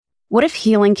What if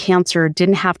healing cancer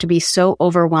didn't have to be so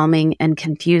overwhelming and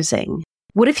confusing?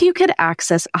 What if you could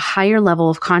access a higher level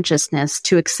of consciousness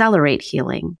to accelerate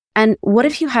healing? And what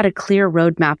if you had a clear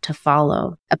roadmap to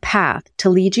follow, a path to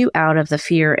lead you out of the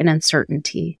fear and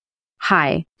uncertainty?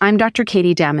 Hi, I'm Dr.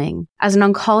 Katie Deming. As an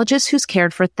oncologist who's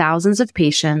cared for thousands of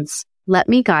patients, let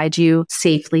me guide you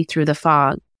safely through the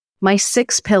fog. My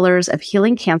 6 Pillars of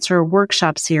Healing Cancer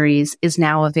workshop series is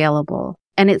now available,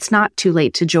 and it's not too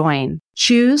late to join.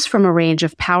 Choose from a range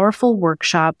of powerful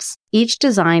workshops, each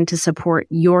designed to support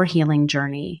your healing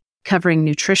journey, covering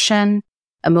nutrition,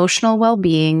 emotional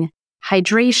well-being,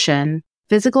 hydration,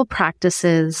 physical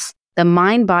practices, the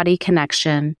mind-body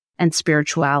connection, and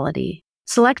spirituality.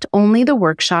 Select only the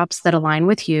workshops that align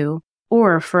with you,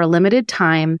 or for a limited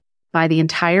time, buy the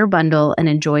entire bundle and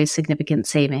enjoy significant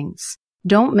savings.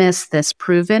 Don't miss this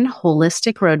proven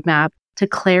holistic roadmap to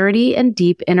clarity and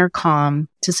deep inner calm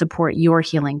to support your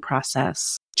healing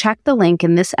process. Check the link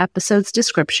in this episode's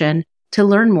description to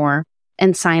learn more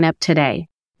and sign up today.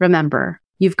 Remember,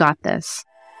 you've got this.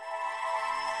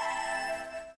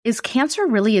 Is cancer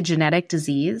really a genetic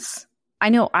disease? I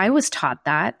know I was taught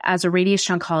that as a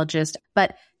radiation oncologist,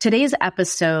 but today's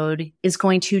episode is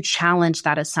going to challenge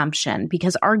that assumption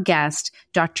because our guest,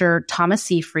 Dr. Thomas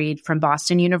Seyfried from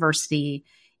Boston University,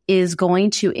 is going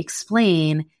to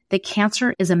explain that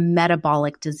cancer is a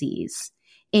metabolic disease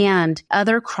and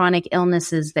other chronic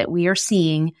illnesses that we are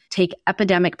seeing take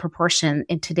epidemic proportion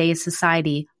in today's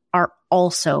society are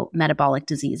also metabolic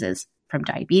diseases, from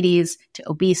diabetes to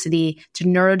obesity to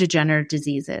neurodegenerative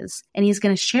diseases. And he's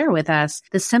going to share with us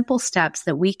the simple steps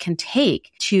that we can take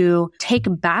to take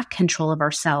back control of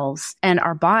ourselves and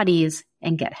our bodies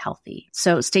and get healthy.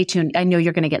 So stay tuned. I know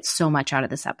you're going to get so much out of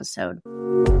this episode.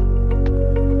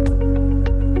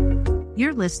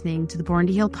 You're listening to the Born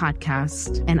to Heal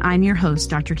podcast, and I'm your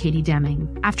host, Dr. Katie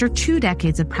Deming. After 2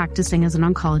 decades of practicing as an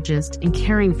oncologist and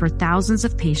caring for thousands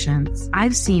of patients,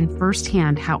 I've seen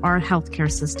firsthand how our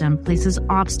healthcare system places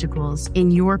obstacles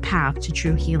in your path to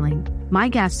true healing. My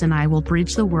guests and I will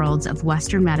bridge the worlds of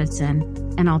Western medicine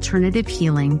and alternative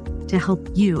healing to help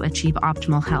you achieve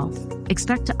optimal health.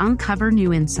 Expect to uncover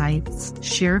new insights,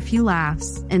 share a few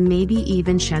laughs, and maybe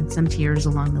even shed some tears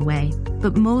along the way.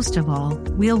 But most of all,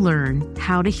 we'll learn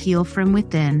how to heal from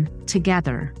within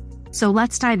together. So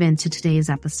let's dive into today's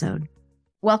episode.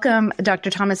 Welcome, Dr.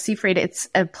 Thomas Seyfried. It's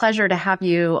a pleasure to have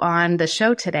you on the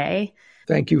show today.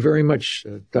 Thank you very much,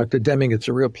 Dr. Deming. It's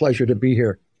a real pleasure to be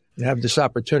here and have this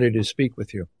opportunity to speak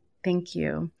with you. Thank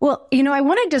you. Well, I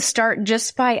wanted to start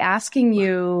just by asking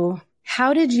you,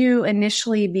 how did you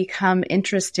initially become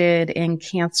interested in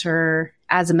cancer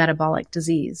as a metabolic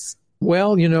disease?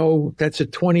 Well, that's a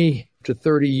 20 to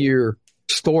 30 year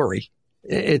story.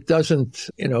 It doesn't,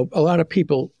 a lot of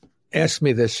people ask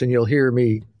me this, and you'll hear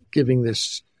me giving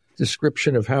this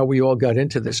description of how we all got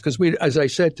into this. Because as I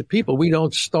said to people, we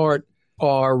don't start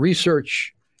our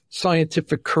research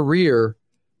scientific career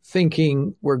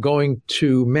thinking we're going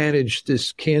to manage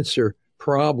this cancer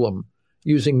problem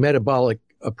using metabolic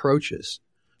approaches.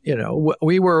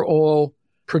 We were all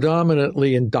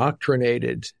predominantly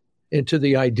indoctrinated into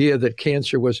the idea that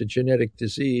cancer was a genetic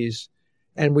disease.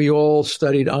 And we all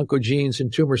studied oncogenes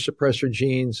and tumor suppressor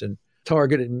genes and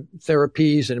targeted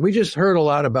therapies. And we just heard a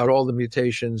lot about all the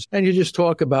mutations. And you just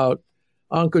talk about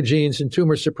oncogenes and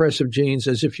tumor suppressive genes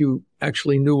as if you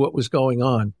actually knew what was going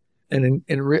on. And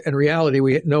in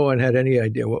reality, no one had any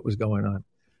idea what was going on.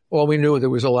 All we knew, there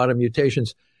was a lot of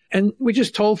mutations. And we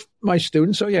just told my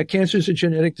students, cancer is a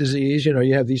genetic disease.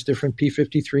 You have these different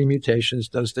P53 mutations,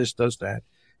 does this, does that.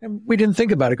 And we didn't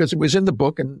think about it because it was in the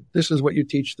book, and this is what you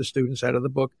teach the students out of the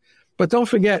book. But don't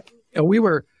forget, we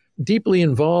were deeply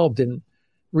involved in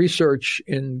research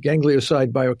in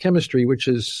ganglioside biochemistry, which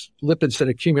is lipids that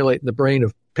accumulate in the brain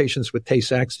of patients with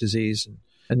Tay-Sachs disease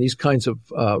and these kinds of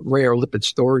rare lipid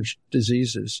storage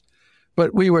diseases.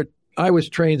 But I was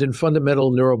trained in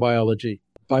fundamental neurobiology,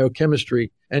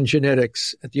 biochemistry, and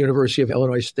genetics at the University of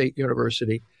Illinois State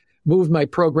University, moved my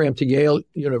program to Yale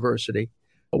University,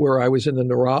 where I was in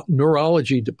the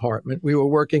neurology department. We were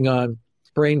working on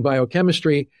brain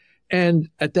biochemistry. And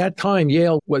at that time,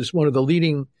 Yale was one of the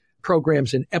leading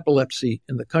programs in epilepsy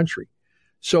in the country.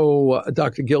 So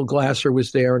Dr. Gil Glasser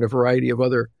was there and a variety of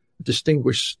other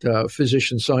distinguished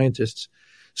physician scientists.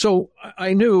 So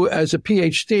I knew as a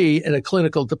PhD in a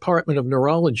clinical department of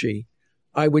neurology,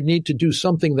 I would need to do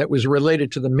something that was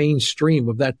related to the mainstream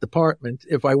of that department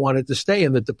if I wanted to stay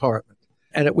in the department.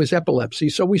 And it was epilepsy.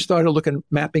 So we started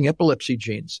mapping epilepsy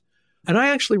genes. And I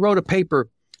actually wrote a paper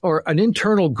or an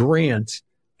internal grant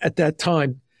at that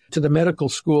time to the medical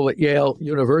school at Yale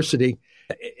University.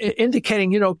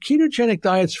 indicating, ketogenic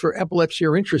diets for epilepsy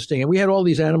are interesting. And we had all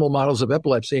these animal models of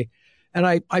epilepsy. And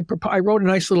I wrote a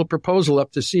nice little proposal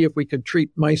up to see if we could treat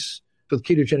mice with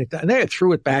ketogenic diet. And they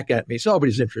threw it back at me. So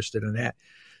nobody's interested in that.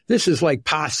 This is like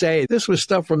passé. This was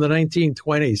stuff from the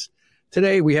 1920s.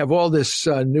 Today, we have all this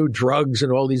new drugs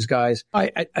and all these guys.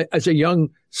 I, as a young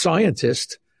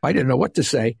scientist, I didn't know what to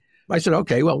say. I said,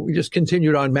 okay, well, we just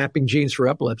continued on mapping genes for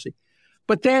epilepsy.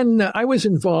 But then I was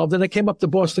involved, and I came up to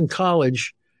Boston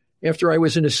College after I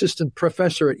was an assistant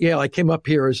professor at Yale. I came up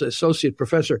here as an associate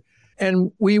professor,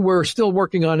 and we were still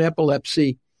working on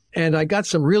epilepsy. And I got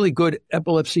some really good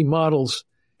epilepsy models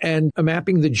and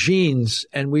mapping the genes.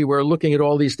 And we were looking at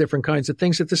all these different kinds of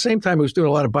things. At the same time, I was doing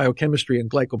a lot of biochemistry and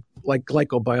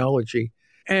glycobiology.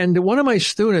 And one of my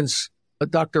students,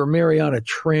 Dr. Mariana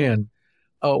Tran,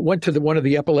 went to one of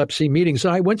the epilepsy meetings.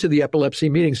 I went to the epilepsy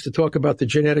meetings to talk about the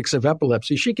genetics of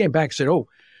epilepsy. She came back and said, oh,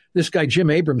 this guy,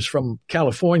 Jim Abrams from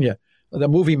California, the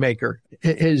movie maker,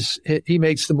 he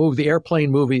makes the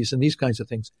airplane movies and these kinds of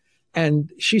things.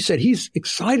 And she said, he's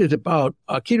excited about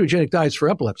ketogenic diets for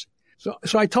epilepsy.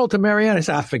 So I told to Marianne, I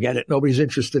said, forget it. Nobody's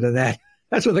interested in that.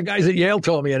 That's what the guys at Yale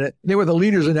told me. And they were the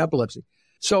leaders in epilepsy.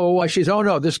 So she said, oh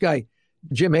no, this guy,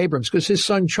 Jim Abrams, because his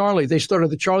son, Charlie, they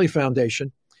started the Charlie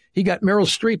Foundation. He got Meryl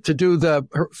Streep to do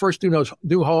her first Do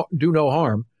No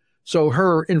Harm. So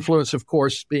her influence, of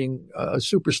course, being a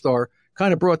superstar,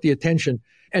 kind of brought the attention.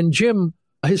 And Jim,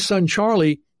 his son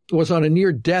Charlie, was on a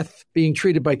near death being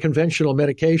treated by conventional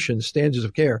medications, standards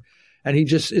of care. And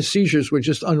his seizures were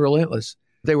just unrelentless.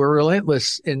 They were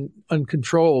relentless and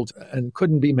uncontrolled and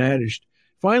couldn't be managed.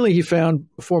 Finally, he found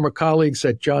former colleagues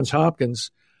at Johns Hopkins,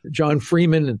 John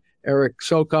Freeman and Eric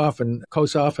Sokoff and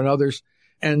Kosoff and others.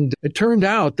 And it turned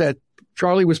out that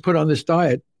Charlie was put on this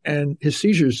diet and his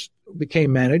seizures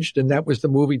became managed. And that was the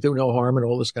movie Do No Harm and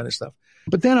all this kind of stuff.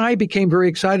 But then I became very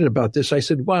excited about this. I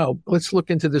said, wow, let's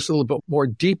look into this a little bit more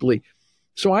deeply.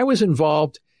 So I was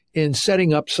involved in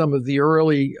setting up some of the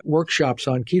early workshops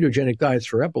on ketogenic diets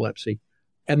for epilepsy.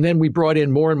 And then we brought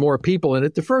in more and more people. And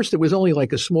at the first, it was only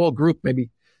like a small group,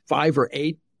 maybe 5 or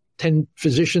 8, 10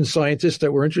 physician scientists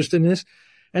that were interested in this.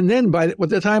 And then by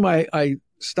the time I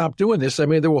stopped doing this, I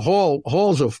mean, there were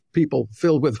halls of people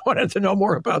filled with wanted to know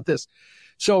more about this.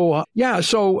 So,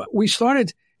 so we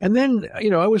started. And then,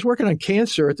 I was working on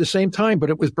cancer at the same time,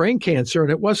 but it was brain cancer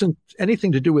and it wasn't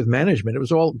anything to do with management. It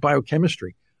was all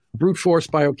biochemistry, brute force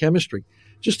biochemistry,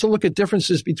 just to look at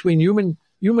differences between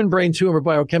human brain tumor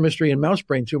biochemistry and mouse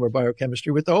brain tumor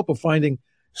biochemistry with the hope of finding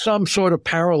some sort of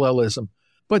parallelism.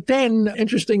 But then,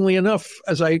 interestingly enough,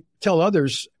 as I tell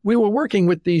others, we were working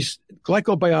with these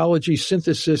glycobiology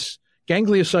synthesis,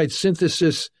 ganglioside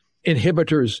synthesis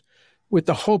inhibitors with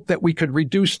the hope that we could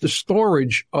reduce the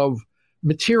storage of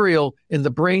material in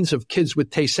the brains of kids with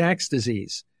Tay-Sachs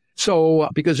disease. So,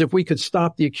 because if we could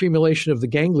stop the accumulation of the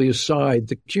ganglioside,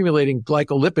 the accumulating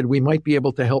glycolipid, we might be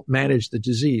able to help manage the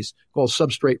disease called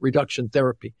substrate reduction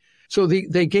therapy. So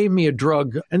they gave me a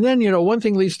drug. And then, one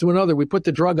thing leads to another. We put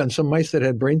the drug on some mice that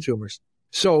had brain tumors.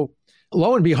 So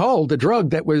lo and behold, the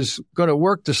drug that was going to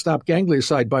work to stop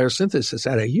ganglioside biosynthesis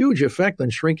had a huge effect on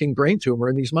shrinking brain tumor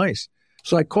in these mice.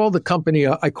 So I called the company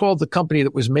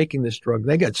that was making this drug.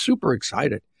 They got super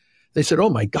excited. They said, oh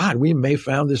my God, we may have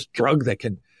found this drug that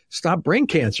can stop brain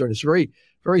cancer. And it's a very,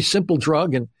 very simple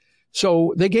drug. And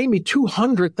so they gave me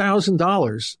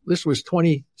 $200,000. This was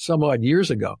 20 some odd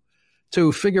years ago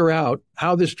to figure out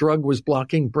how this drug was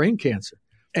blocking brain cancer.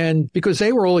 And because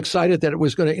they were all excited that it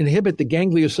was going to inhibit the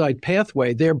ganglioside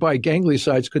pathway, thereby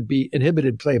gangliosides could be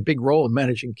inhibited, play a big role in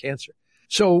managing cancer.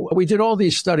 So we did all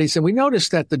these studies and we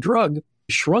noticed that the drug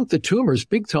shrunk the tumors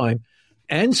big time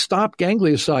and stopped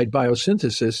ganglioside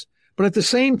biosynthesis. But at the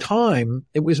same time,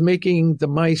 it was making the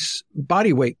mice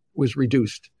body weight was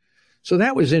reduced. So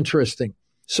that was interesting.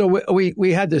 So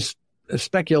we had this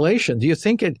speculation. Do you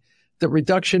think the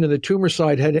reduction in the tumors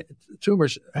had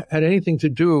anything to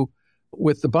do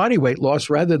with the body weight loss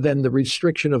rather than the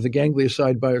restriction of the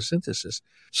ganglioside biosynthesis?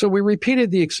 So we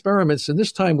repeated the experiments, and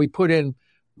this time we put in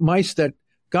mice that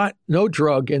got no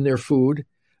drug in their food,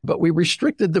 but we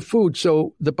restricted the food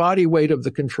so the body weight of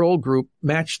the control group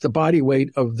matched the body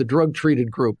weight of the drug-treated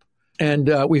group.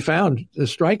 And we found,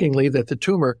 strikingly, that the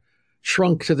tumor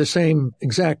shrunk to the same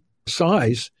exact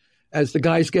size as the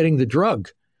guys getting the drug.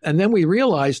 And then we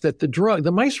realized that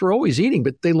the mice were always eating,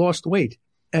 but they lost weight.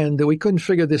 And we couldn't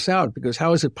figure this out because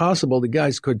how is it possible the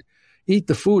guys could eat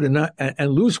the food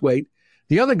and lose weight?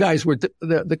 The other guys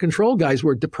the control guys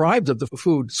were deprived of the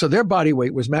food, so their body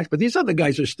weight was matched, but these other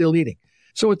guys are still eating.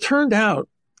 So it turned out,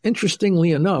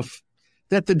 interestingly enough,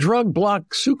 that the drug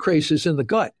blocked sucrases in the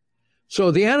gut. So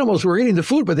the animals were eating the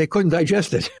food, but they couldn't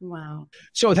digest it. Wow.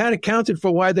 So that accounted for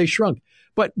why they shrunk.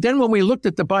 But then when we looked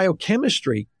at the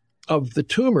biochemistry of the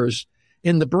tumors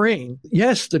in the brain,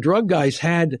 yes, the drug guys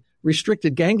had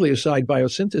restricted ganglioside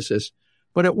biosynthesis,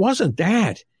 but it wasn't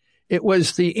that. It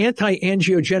was the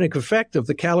anti-angiogenic effect of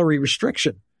the calorie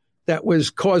restriction that was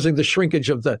causing the shrinkage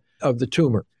of the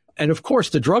tumor. And of course,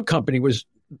 the drug company was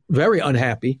very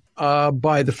unhappy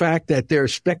by the fact that their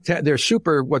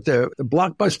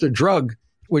blockbuster drug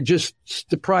would just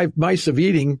deprive mice of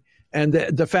eating, and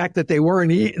the fact that they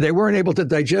weren't able to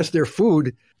digest their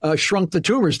food shrunk the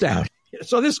tumors down.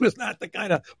 So this was not the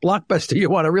kind of blockbuster you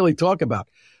want to really talk about.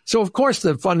 So of course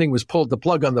the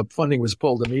plug on the funding was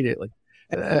pulled immediately.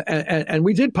 And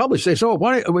we did publish. They said,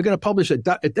 why we're going to publish it.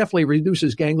 It definitely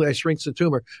reduces ganglia, shrinks the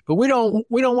tumor, but we don't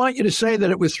want you to say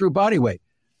that it was through body weight.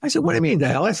 I said, what do you mean the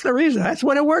hell? That's the reason. That's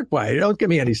when it worked by. Don't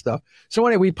give me any stuff. So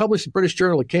anyway, we published the British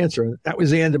Journal of Cancer, and that was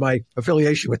the end of my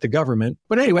affiliation with the government.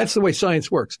 But anyway, that's the way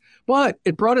science works. But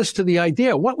it brought us to the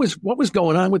idea, what was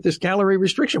going on with this calorie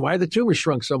restriction? Why the tumors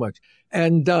shrunk so much?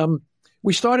 And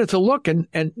we started to look, and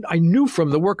I knew from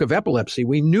the work of epilepsy,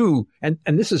 we knew, and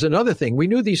this is another thing, we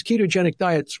knew these ketogenic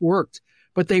diets worked,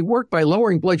 but they work by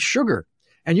lowering blood sugar.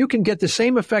 And you can get the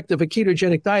same effect of a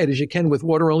ketogenic diet as you can with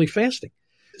water-only fasting.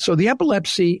 So the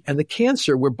epilepsy and the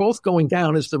cancer were both going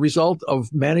down as the result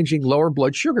of managing lower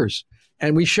blood sugars.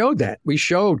 And we showed that. We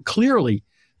showed clearly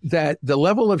that the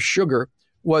level of sugar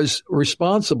was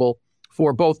responsible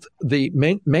for both the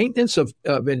maintenance of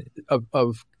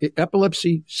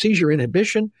epilepsy seizure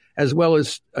inhibition as well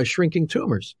as shrinking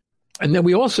tumors. And then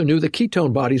we also knew the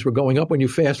ketone bodies were going up when you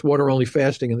fast, water-only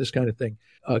fasting and this kind of thing.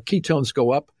 Ketones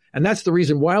go up. And that's the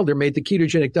reason Wilder made the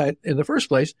ketogenic diet in the first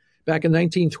place back in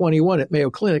 1921 at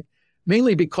Mayo Clinic,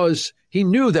 mainly because he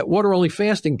knew that water-only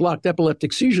fasting blocked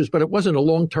epileptic seizures, but it wasn't a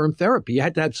long-term therapy. You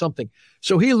had to have something.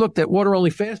 So he looked at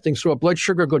water-only fasting, saw blood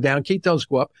sugar go down, ketones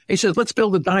go up. He said, let's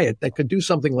build a diet that could do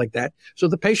something like that so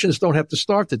the patients don't have to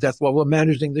starve to death while we're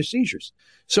managing their seizures.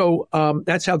 So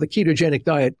that's how the ketogenic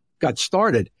diet got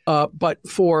started. But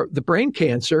for the brain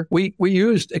cancer, we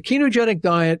used a ketogenic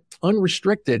diet,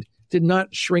 unrestricted, did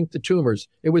not shrink the tumors.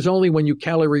 It was only when you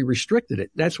calorie restricted it.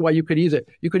 That's why you could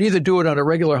either do it on a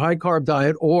regular high carb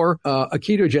diet or a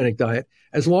ketogenic diet,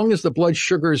 as long as the blood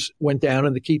sugars went down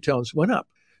and the ketones went up.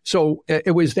 So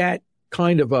it was that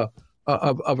kind of a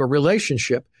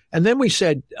relationship. And then we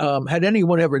said, had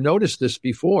anyone ever noticed this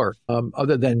before,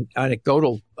 other than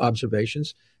anecdotal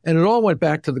observations? And it all went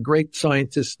back to the great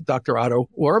scientist, Dr. Otto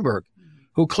Warburg,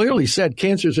 who clearly said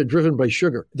cancers are driven by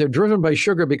sugar. They're driven by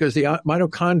sugar because the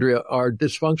mitochondria are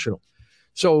dysfunctional.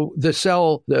 So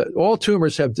all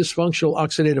tumors have dysfunctional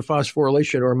oxidative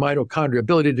phosphorylation or mitochondria,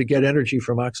 ability to get energy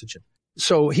from oxygen.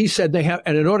 So he said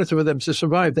and in order for them to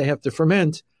survive, they have to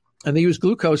ferment, and they use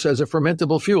glucose as a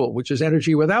fermentable fuel, which is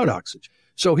energy without oxygen.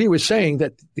 So he was saying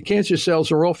that the cancer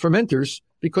cells are all fermenters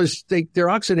because their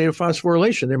oxidative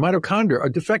phosphorylation, their mitochondria are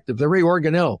defective. Their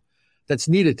organelle that's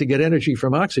needed to get energy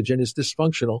from oxygen is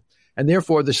dysfunctional, and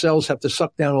therefore the cells have to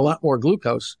suck down a lot more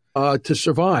glucose to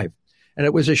survive. And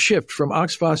it was a shift from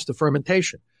oxphos to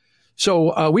fermentation.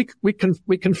 So we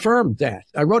confirmed that.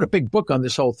 I wrote a big book on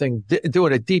this whole thing,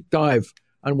 doing a deep dive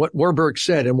on what Warburg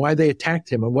said and why they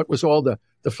attacked him and what was all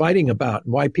the fighting about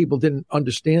and why people didn't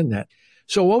understand that.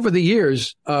 So over the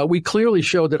years, we clearly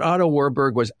showed that Otto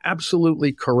Warburg was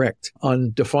absolutely correct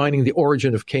on defining the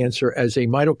origin of cancer as a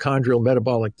mitochondrial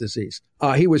metabolic disease.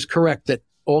 He was correct that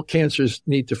all cancers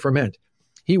need to ferment.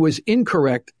 He was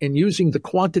incorrect in using the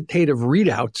quantitative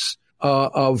readouts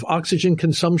of oxygen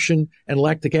consumption and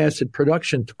lactic acid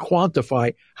production to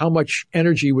quantify how much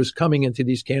energy was coming into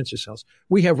these cancer cells.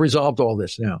 We have resolved all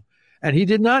this now. And he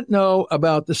did not know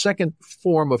about the second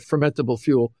form of fermentable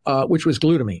fuel, which was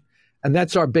glutamine. And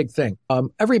that's our big thing.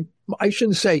 I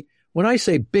shouldn't say, when I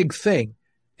say big thing,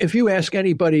 if you ask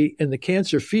anybody in the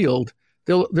cancer field,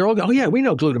 they're all go, oh yeah, we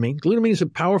know glutamine. Glutamine is a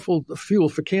powerful fuel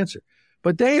for cancer.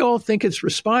 But they all think it's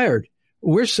respired.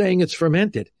 We're saying it's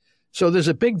fermented. So there's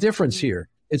a big difference here.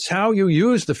 It's how you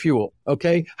use the fuel,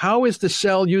 okay? How is the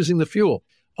cell using the fuel?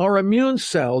 Our immune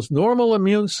cells, normal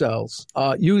immune cells,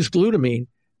 use glutamine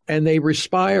and they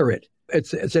respire it.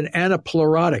 It's an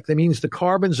anaplerotic. That means the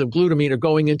carbons of glutamine are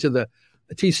going into the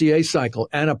TCA cycle,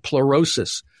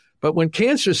 anaplerosis. But when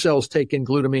cancer cells take in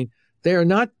glutamine, they are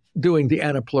not doing the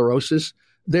anaplerosis.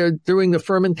 They're doing the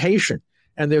fermentation,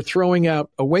 and they're throwing out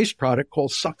a waste product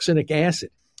called succinic acid.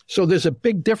 So there's a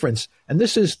big difference. And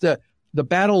this is the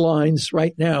battle lines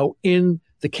right now in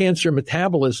the cancer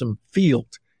metabolism field.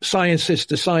 Scientist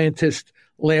to scientist,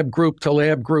 lab group to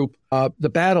lab group. The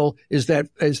battle is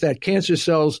that cancer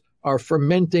cells are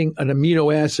fermenting an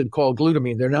amino acid called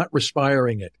glutamine. They're not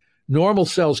respiring it. Normal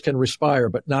cells can respire,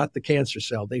 but not the cancer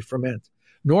cell. They ferment.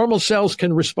 Normal cells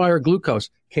can respire glucose.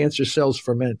 Cancer cells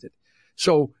ferment it.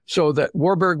 So that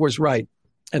Warburg was right.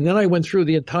 And then I went through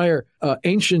the entire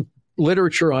ancient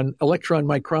literature on electron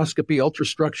microscopy,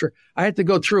 ultrastructure. I had to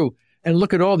go through and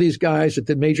look at all these guys at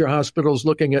the major hospitals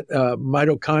looking at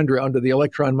mitochondria under the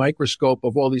electron microscope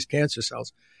of all these cancer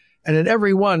cells. And in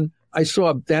every one, I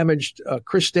saw damaged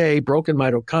cristae, broken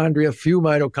mitochondria, few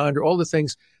mitochondria, all the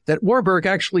things that Warburg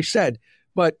actually said.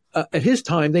 But at his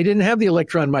time, they didn't have the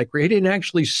electron microscope. He didn't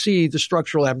actually see the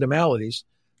structural abnormalities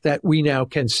that we now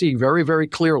can see very, very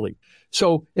clearly.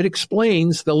 So it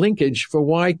explains the linkage for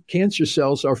why cancer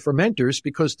cells are fermenters,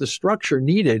 because the structure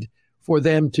needed for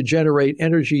them to generate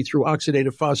energy through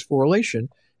oxidative phosphorylation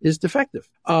is defective.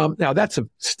 Now, that's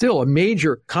still a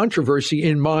major controversy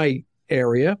in my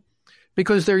area,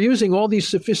 because they're using all these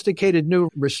sophisticated new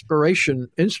respiration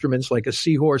instruments like a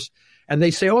seahorse, and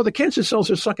they say, oh, the cancer cells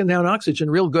are sucking down oxygen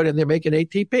real good, and they're making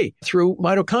ATP through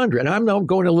mitochondria. And I'm now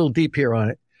going a little deep here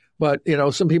on it. But,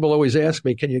 some people always ask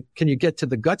me, can you get to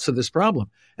the guts of this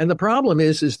problem? And the problem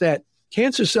is that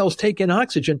cancer cells take in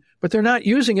oxygen, but they're not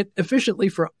using it efficiently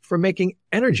for making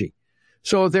energy.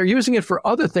 So they're using it for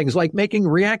other things like making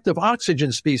reactive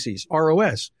oxygen species,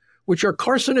 ROS, which are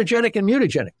carcinogenic and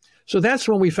mutagenic. So that's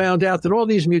when we found out that all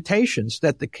these mutations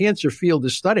that the cancer field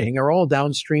is studying are all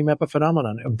downstream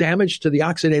epiphenomenon of damage to the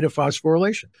oxidative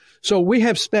phosphorylation. So we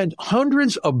have spent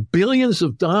hundreds of billions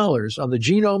of dollars on the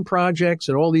genome projects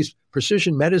and all these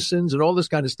precision medicines and all this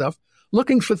kind of stuff,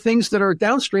 looking for things that are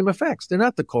downstream effects. They're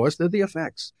not the cause, they're the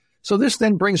effects. So this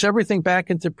then brings everything back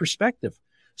into perspective.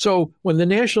 So when the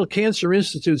National Cancer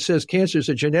Institute says cancer is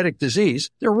a genetic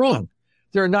disease, they're wrong.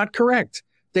 They're not correct.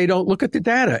 They don't look at the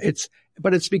data.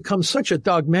 But it's become such a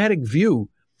dogmatic view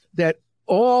that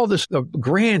all the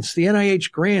grants, the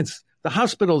NIH grants, the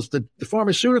hospitals, the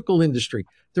pharmaceutical industry,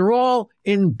 they're all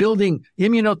in building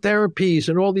immunotherapies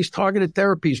and all these targeted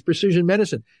therapies, precision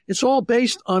medicine. It's all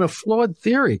based on a flawed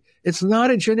theory. It's not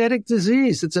a genetic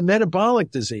disease. It's a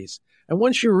metabolic disease. And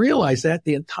once you realize that,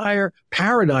 the entire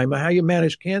paradigm of how you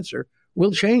manage cancer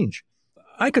will change.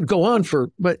 I could go on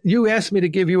but you asked me to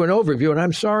give you an overview, and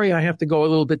I'm sorry I have to go a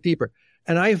little bit deeper.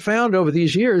 And I have found over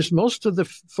these years, most of the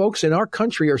folks in our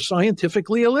country are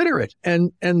scientifically illiterate.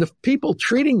 And the people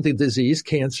treating the disease,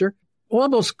 cancer,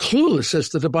 almost clueless as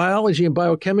to the biology and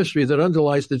biochemistry that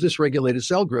underlies the dysregulated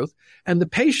cell growth. And the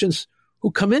patients who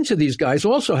come into these guys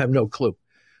also have no clue.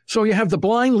 So you have the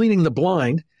blind leading the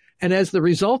blind. And as the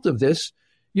result of this,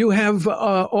 you have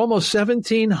almost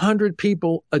 1,700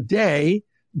 people a day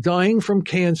dying from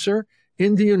cancer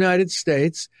in the United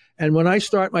States. And when I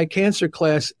start my cancer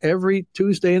class every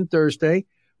Tuesday and Thursday,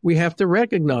 we have to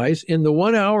recognize in the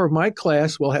 1 hour of my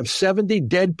class, we'll have 70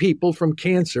 dead people from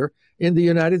cancer in the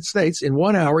United States. In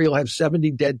 1 hour, you'll have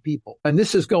 70 dead people. And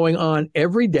this is going on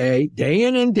every day, day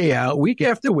in and day out, week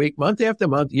after week, month after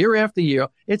month, year after year.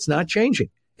 It's not changing.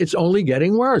 It's only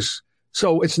getting worse.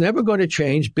 So it's never going to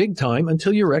change big time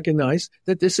until you recognize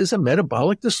that this is a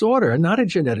metabolic disorder and not a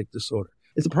genetic disorder.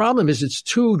 The problem is it's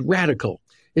too radical.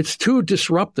 It's too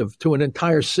disruptive to an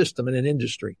entire system and an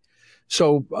industry.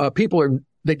 So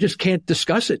they just can't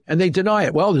discuss it, and they deny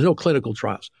it. Well, there's no clinical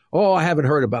trials. Oh, I haven't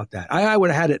heard about that. I would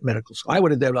have had it in medical school. I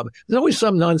would have done it. There's always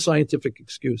some non-scientific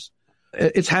excuse.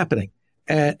 It's happening,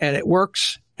 and it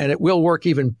works, and it will work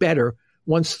even better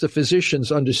once the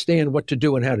physicians understand what to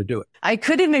do and how to do it. I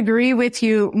couldn't agree with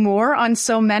you more on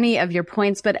so many of your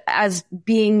points, but as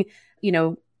being,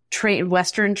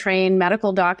 Western trained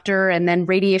medical doctor and then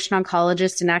radiation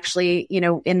oncologist. And actually,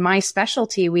 in my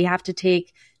specialty, we have to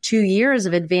take 2 years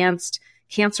of advanced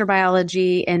cancer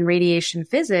biology and radiation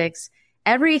physics.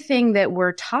 Everything that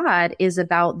we're taught is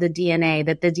about the DNA,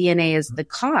 that the DNA is the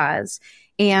cause,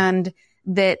 and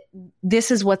that this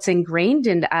is what's ingrained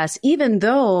into us, even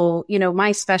though,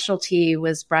 my specialty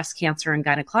was breast cancer and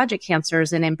gynecologic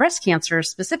cancers. And in breast cancer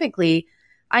specifically,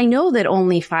 I know that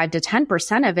only 5 to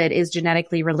 10% of it is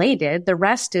genetically related. The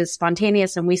rest is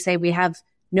spontaneous, and we say we have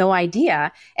no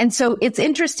idea. And so it's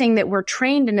interesting that we're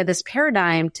trained into this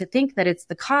paradigm to think that it's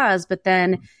the cause, but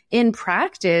then in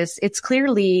practice, it's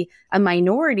clearly a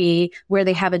minority where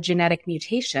they have a genetic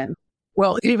mutation.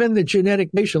 Well, even the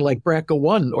genetic mutation like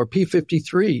BRCA1 or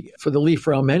P53 for the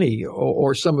Li-Fraumeni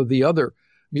or some of the other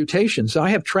mutations, I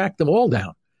have tracked them all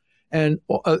down. And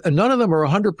none of them are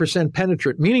 100%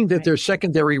 penetrant, meaning that they're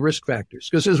secondary risk factors.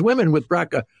 Because there's women with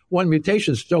BRCA1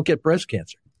 mutations don't get breast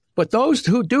cancer. But those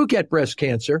who do get breast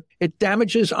cancer, it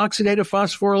damages oxidative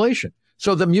phosphorylation.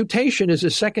 So the mutation is a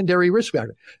secondary risk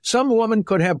factor. Some woman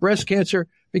could have breast cancer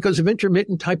because of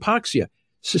intermittent hypoxia.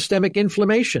 systemic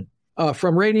inflammation,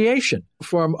 from radiation,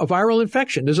 from a viral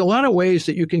infection. There's a lot of ways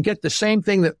that you can get the same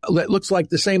thing that looks like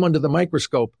the same under the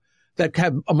microscope that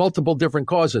have multiple different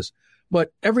causes.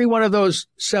 But every one of those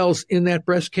cells in that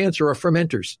breast cancer are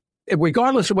fermenters,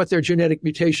 regardless of what their genetic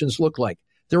mutations look like.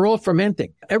 They're all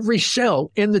fermenting. Every cell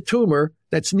in the tumor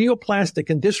that's neoplastic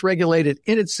and dysregulated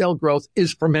in its cell growth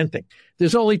is fermenting.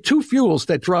 There's only two fuels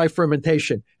that drive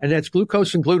fermentation, and that's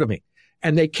glucose and glutamine.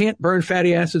 And they can't burn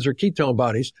fatty acids or ketone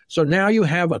bodies. So now you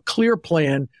have a clear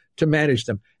plan to manage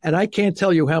them. And I can't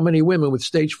tell you how many women with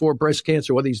stage 4 breast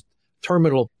cancer, or these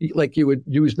terminal, like you would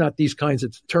use not these kinds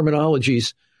of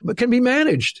terminologies, but can be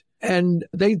managed. And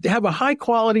they have a high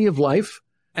quality of life.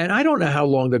 And I don't know how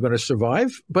long they're going to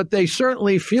survive, but they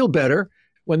certainly feel better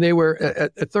when they were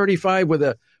at 35 with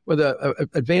a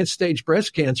advanced stage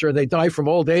breast cancer and they die from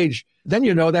old age. Then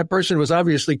you know that person was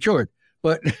obviously cured.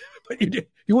 But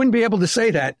you wouldn't be able to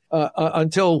say that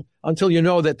until you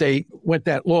know that they went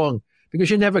that long, because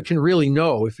you never can really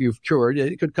know if you've cured.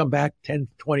 It could come back 10,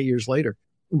 20 years later.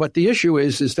 But the issue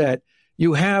is that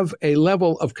you have a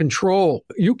level of control.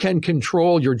 You can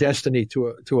control your destiny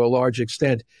to a large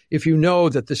extent if you know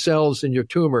that the cells in your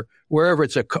tumor, wherever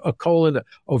it's a colon,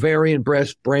 ovarian,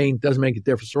 breast, brain, doesn't make a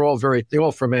difference. They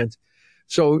all ferment.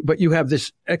 So, but you have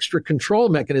this extra control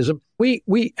mechanism.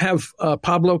 We have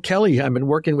Pablo Kelly. I've been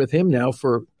working with him now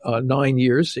for 9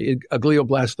 years, a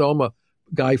glioblastoma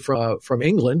guy from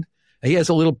England. He has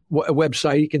a little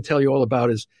website he can tell you all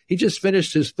about. He just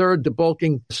finished his 3rd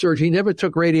debulking surgery. He never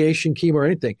took radiation, chemo, or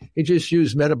anything. He just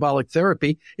used metabolic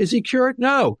therapy. Is he cured?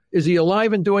 No. Is he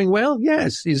alive and doing well?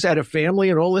 Yes. He's had a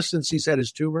family and all this since he's had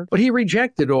his tumor. But he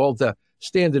rejected all the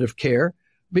standard of care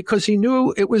because he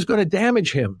knew it was going to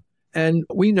damage him. And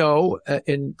we know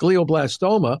in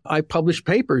glioblastoma, I published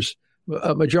papers.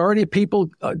 A majority of people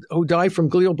who die from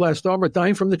glioblastoma are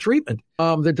dying from the treatment.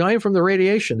 They're dying from the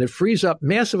radiation that frees up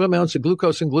massive amounts of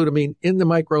glucose and glutamine in the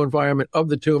microenvironment of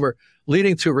the tumor,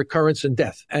 leading to recurrence and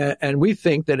death. And we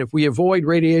think that if we avoid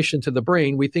radiation to the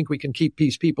brain, we think we can keep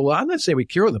these people alive. I'm not saying we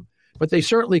cure them, but they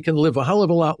certainly can live a hell of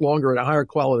a lot longer at a higher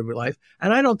quality of life.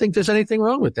 And I don't think there's anything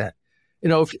wrong with that. You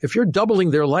know, if you're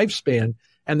doubling their lifespan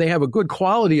and they have a good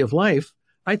quality of life,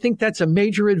 I think that's a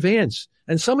major advance.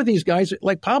 And some of these guys,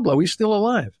 like Pablo, he's still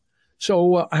alive.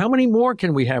 So how many more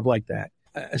can we have like that?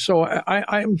 So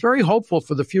I'm very hopeful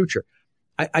for the future.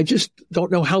 I just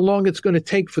don't know how long it's going to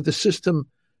take for the system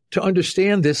to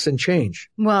understand this and change.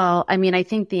 Well, I mean, I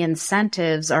think the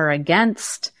incentives are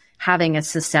against having a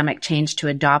systemic change to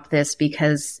adopt this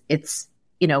because it's,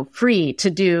 free to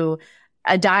do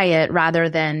a diet rather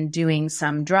than doing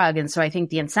some drug. And so I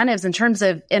think the incentives in terms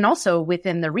of, and also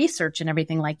within the research and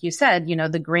everything, like you said,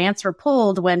 the grants were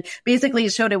pulled when basically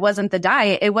it showed it wasn't the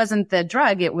diet, it wasn't the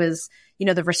drug, it was,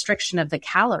 the restriction of the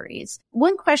calories.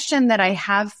 One question that I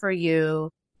have for you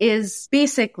is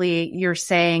basically you're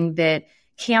saying that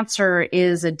cancer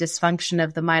is a dysfunction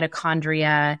of the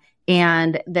mitochondria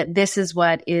and that this is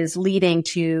what is leading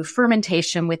to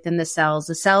fermentation within the cells.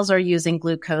 The cells are using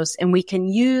glucose, and we can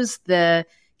use the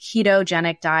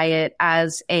ketogenic diet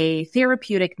as a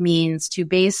therapeutic means to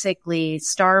basically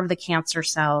starve the cancer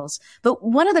cells. But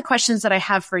one of the questions that I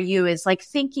have for you is like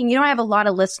thinking, I have a lot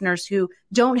of listeners who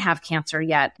don't have cancer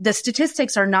yet. The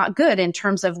statistics are not good in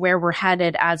terms of where we're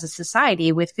headed as a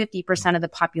society, with 50% of the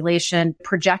population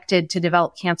projected to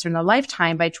develop cancer in their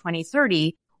lifetime by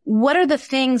 2030. What are the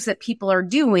things that people are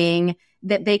doing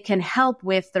that they can help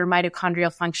with their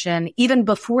mitochondrial function even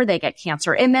before they get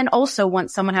cancer? And then also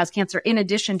once someone has cancer, in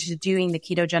addition to doing the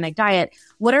ketogenic diet,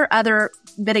 what are other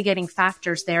mitigating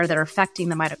factors there that are affecting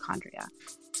the mitochondria?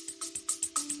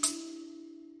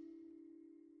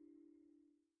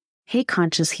 Hey,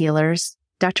 conscious healers.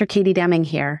 Dr. Katie Deming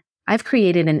here. I've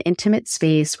created an intimate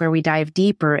space where we dive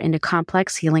deeper into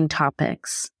complex healing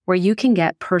topics, where you can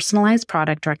get personalized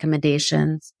product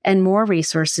recommendations and more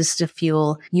resources to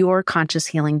fuel your conscious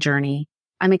healing journey.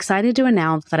 I'm excited to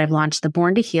announce that I've launched the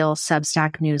Born to Heal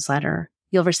Substack newsletter.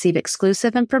 You'll receive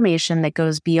exclusive information that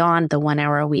goes beyond the 1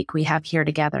 hour a week we have here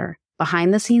together.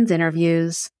 Behind the scenes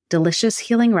interviews, delicious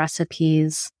healing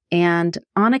recipes, and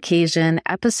on occasion,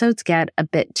 episodes get a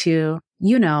bit too,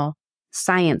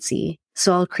 science-y.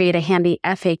 So I'll create a handy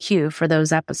FAQ for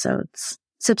those episodes.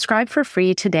 Subscribe for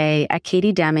free today at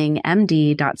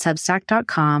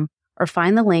katiedemingmd.substack.com or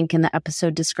find the link in the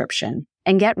episode description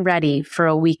and get ready for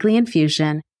a weekly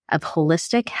infusion of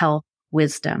holistic health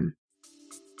wisdom.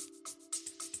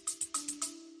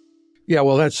 Yeah,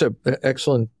 well, that's an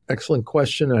excellent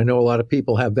question. I know a lot of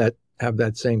people have that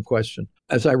same question.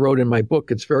 As I wrote in my book,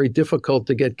 it's very difficult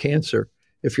to get cancer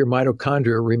if your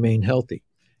mitochondria remain healthy.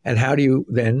 And how do you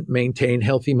then maintain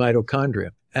healthy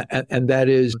mitochondria? And that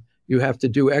is you have to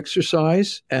do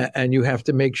exercise and you have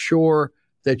to make sure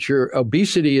that your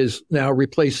obesity is now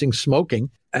replacing smoking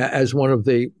as one of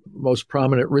the most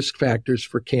prominent risk factors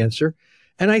for cancer.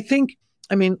 And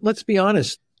let's be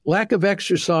honest, lack of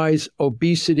exercise,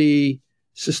 obesity,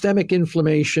 systemic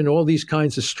inflammation, all these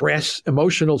kinds of stress,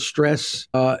 emotional stress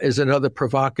is another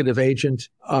provocative agent.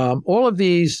 All of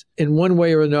these, in one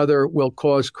way or another, will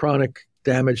cause chronic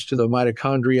damage to the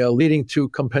mitochondria, leading to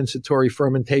compensatory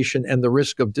fermentation and the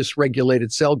risk of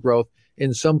dysregulated cell growth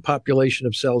in some population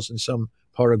of cells in some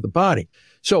part of the body.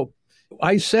 So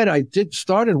I said I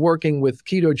started working with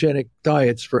ketogenic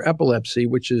diets for epilepsy,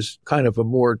 which is kind of a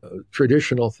more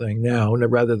traditional thing now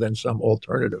rather than some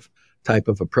alternative type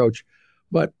of approach.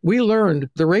 But we learned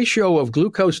the ratio of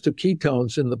glucose to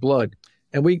ketones in the blood,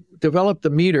 and we developed a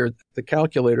meter. The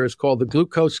calculator is called the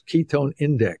glucose ketone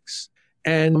index.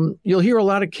 And you'll hear a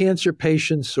lot of cancer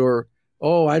patients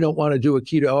I don't want to do a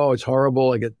keto. Oh, it's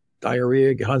horrible. I get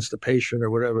diarrhea, constipation,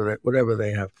 or whatever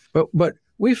they have. But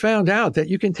we found out that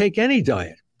you can take any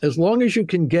diet as long as you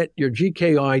can get your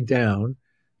GKI down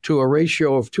to a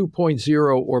ratio of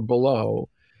 2.0 or below.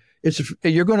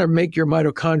 You're going to make your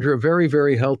mitochondria very,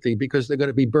 very healthy because they're going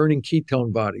to be burning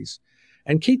ketone bodies.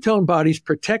 And ketone bodies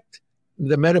protect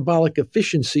the metabolic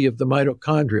efficiency of the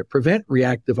mitochondria, prevent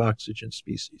reactive oxygen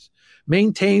species,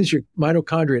 maintains your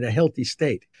mitochondria in a healthy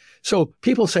state. So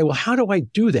people say, well, how do I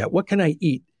do that? What can I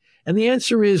eat? And the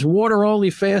answer is water-only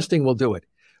fasting will do it.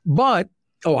 But,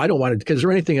 I don't want to, because is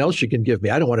there anything else you can give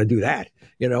me? I don't want to do that.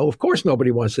 Of course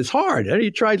nobody wants it. It's hard. You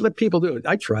tried, let people do it.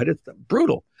 I tried it. It's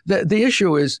brutal. The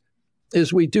issue is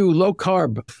we do low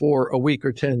carb for a week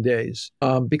or 10 days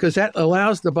because that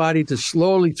allows the body to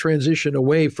slowly transition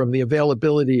away from the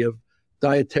availability of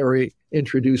dietary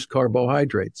introduced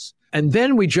carbohydrates. And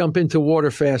then we jump into water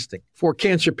fasting. For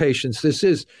cancer patients,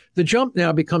 the jump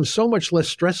now becomes so much less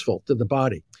stressful to the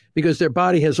body because their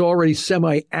body has already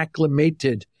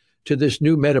semi-acclimated to this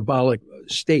new metabolic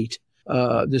state,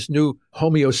 this new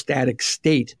homeostatic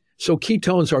state. So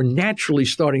ketones are naturally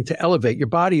starting to elevate. Your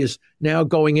body is now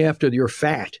going after your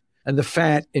fat, and the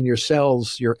fat in your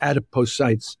cells, your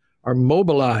adipocytes, are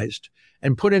mobilized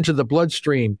and put into the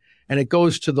bloodstream, and it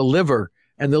goes to the liver.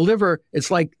 And the liver, it's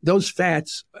like those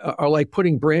fats are like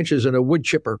putting branches in a wood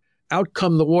chipper. Out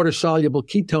come the water-soluble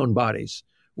ketone bodies,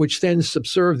 which then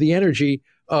subserve the energy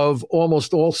of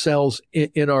almost all cells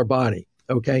in our body.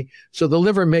 Okay, so the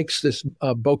liver makes this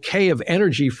bouquet of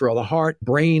energy for the heart,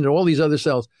 brain, and all these other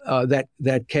cells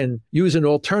that can use an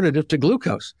alternative to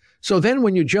glucose. So then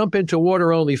when you jump into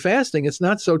water-only fasting, it's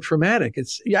not so traumatic. It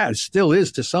still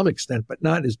is to some extent, but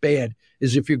not as bad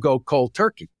as if you go cold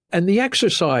turkey. And the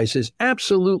exercise is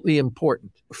absolutely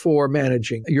important for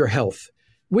managing your health.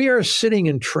 We are sitting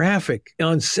in traffic,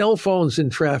 on cell phones in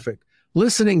traffic,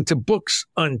 listening to books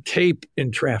on tape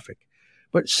in traffic.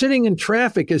 But sitting in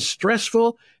traffic is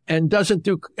stressful and doesn't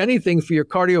do anything for your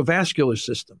cardiovascular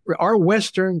system. Our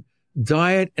Western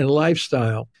diet and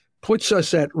lifestyle puts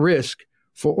us at risk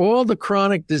for all the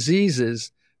chronic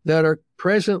diseases that are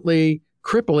presently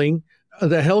crippling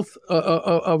the health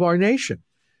of our nation.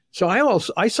 So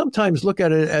I sometimes look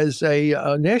at it as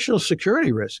a national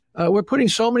security risk. We're putting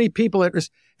so many people at risk.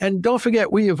 And don't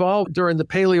forget, we evolved during the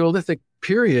Paleolithic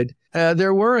period.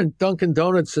 There weren't Dunkin'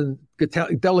 Donuts and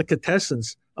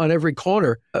delicatessens on every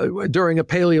corner during a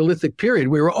Paleolithic period.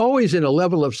 We were always in a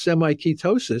level of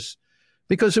semi-ketosis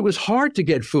because it was hard to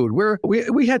get food.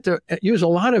 We had to use a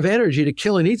lot of energy to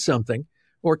kill and eat something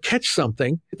or catch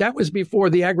something. That was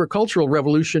before the agricultural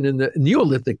revolution in the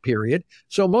Neolithic period.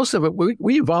 So most of it,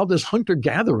 we evolved as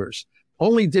hunter-gatherers.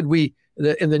 Only did we,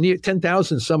 in the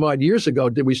 10,000 some odd years ago,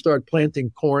 did we start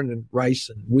planting corn and rice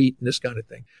and wheat and this kind of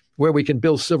thing, where we can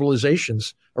build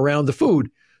civilizations around the food.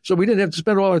 So we didn't have to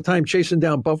spend all our time chasing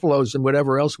down buffaloes and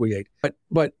whatever else we ate.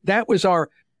 But that was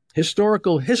our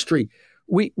historical history.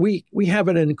 We have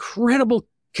an incredible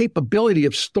capability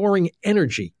of storing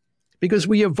energy because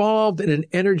we evolved in an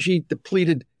energy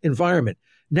depleted environment.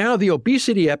 Now the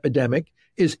obesity epidemic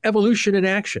is evolution in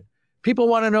action. People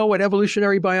want to know what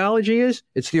evolutionary biology is?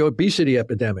 It's the obesity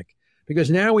epidemic because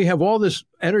now we have all this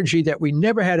energy that we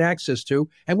never had access to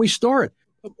and we store it.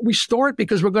 We store it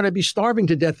because we're going to be starving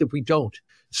to death if we don't.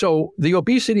 So the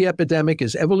obesity epidemic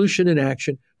is evolution in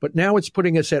action, but now it's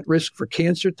putting us at risk for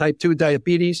cancer, type 2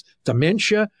 diabetes,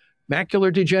 dementia,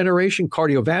 macular degeneration,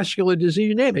 cardiovascular disease,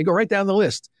 you name it. Go right down the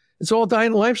list. It's all diet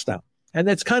and lifestyle. And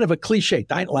that's kind of a cliche,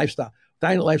 diet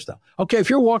and lifestyle. Okay, if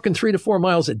you're walking 3 to 4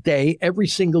 miles a day, every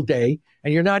single day,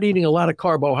 and you're not eating a lot of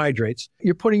carbohydrates,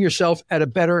 you're putting yourself at a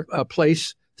better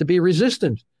place to be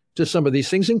resistant to some of these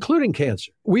things, including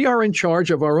cancer. We are in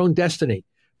charge of our own destiny,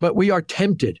 but we are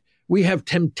tempted. we have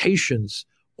temptations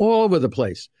all over the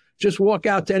place. Just walk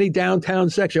out to any downtown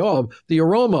section. Oh, the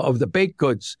aroma of the baked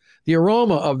goods, the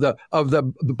aroma of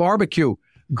the barbecue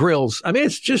grills. I mean,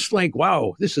 it's just like,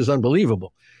 wow, this is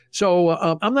unbelievable. So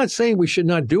I'm not saying we should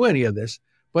not do any of this,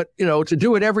 but, to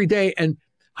do it every day and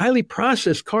highly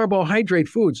processed carbohydrate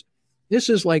foods, this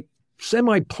is like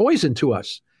semi-poison to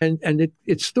us. And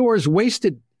it stores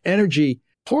wasted energy,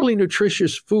 poorly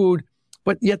nutritious food,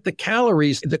 but yet the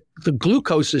calories, the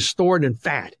glucose is stored in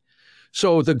fat.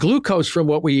 So the glucose from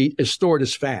what we eat is stored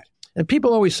as fat. And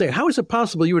people always say, how is it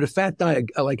possible you would a fat diet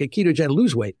like a ketogenic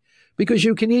lose weight? Because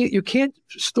you can't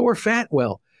store fat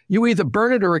well. You either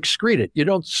burn it or excrete it. You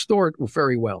don't store it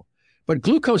very well. But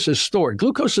glucose is stored.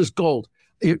 Glucose is gold.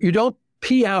 You don't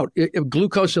pee out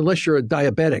glucose unless you're a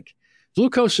diabetic.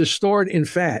 Glucose is stored in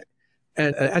fat.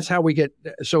 And that's how we get,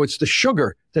 so it's the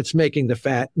sugar that's making the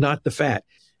fat, not the fat.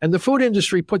 And the food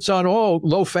industry puts on all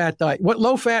low-fat diet. What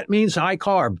low-fat means, high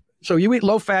carb. So you eat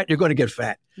low-fat, you're going to get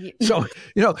fat. Yeah. So,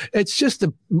 it's just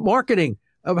the marketing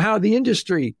of how the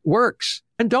industry works.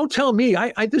 And don't tell me,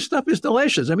 this stuff is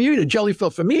delicious. I mean, you eat a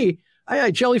jelly-filled, for me, I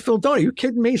eat jelly-filled donut. Are you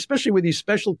kidding me? Especially with these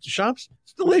special shops.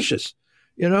 It's delicious,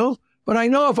 But I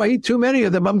know if I eat too many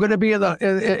of them, I'm going to be in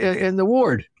the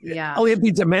ward. Yeah. I'll either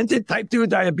be demented, type 2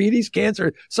 diabetes,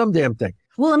 cancer, some damn thing.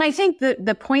 Well, and I think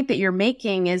the point that you're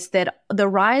making is that the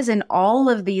rise in all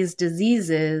of these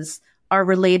diseases are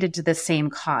related to the same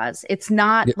cause. It's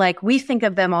not like we think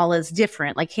of them all as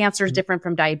different, like cancer is different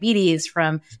from diabetes,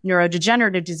 from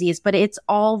neurodegenerative disease, but it's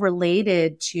all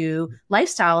related to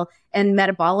lifestyle and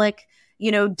metabolic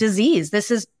disease.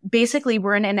 This is basically,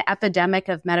 we're in an epidemic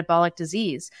of metabolic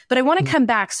disease. But I want to come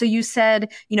back. So you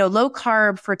said, low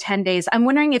carb for 10 days. I'm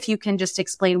wondering if you can just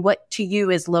explain what to you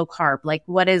is low carb. Like,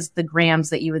 what is the grams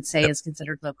that you would say is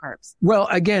considered low carbs? Well,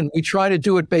 again, we try to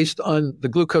do it based on the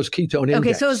glucose ketone index.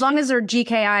 Okay. So as long as their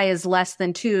GKI is less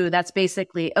than 2, that's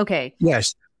basically okay.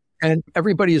 Yes. And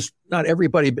not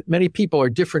everybody, but many people are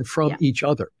different from each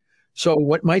other. So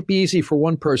what might be easy for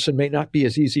one person may not be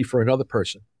as easy for another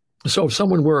person. So if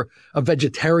someone were a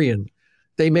vegetarian,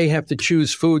 they may have to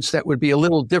choose foods that would be a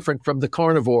little different from the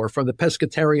carnivore, from the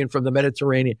pescatarian, from the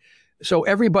Mediterranean. So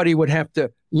everybody would have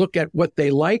to look at what they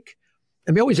like.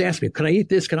 And they always ask me, can I eat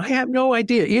this? I have no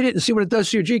idea. Eat it and see what it does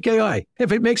to your GKI.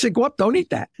 If it makes it go up, don't eat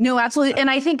that. No, absolutely.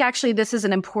 And I think actually this is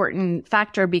an important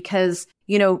factor because,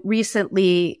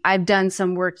 recently I've done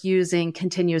some work using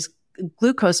continuous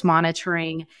glucose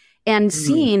monitoring and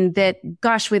seeing that,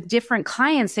 gosh, with different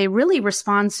clients, they really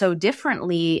respond so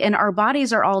differently and our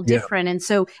bodies are all different.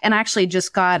 Yeah. And I actually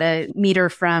just got a meter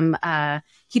from Keto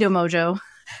Mojo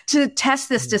to test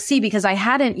this to see because I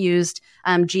hadn't used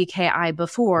GKI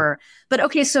before. But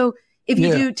okay, so if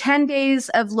you do 10 days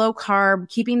of low carb,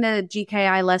 keeping the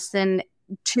GKI less than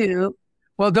 2.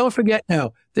 Well, don't forget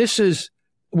now, this is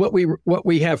what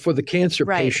we have for the cancer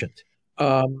patient.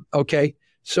 Okay.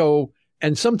 So,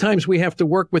 and sometimes we have to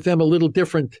work with them a little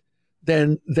different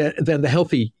than the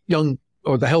healthy young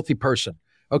or the healthy person.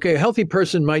 Okay. A healthy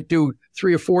person might do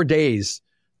 3 or 4 days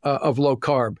of low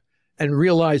carb and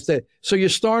realize that. So you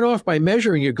start off by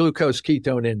measuring your glucose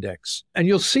ketone index and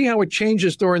you'll see how it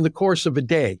changes during the course of a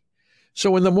day.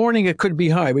 So in the morning, it could be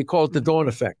high. We call it the dawn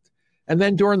effect. And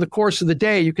then during the course of the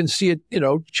day, you can see it,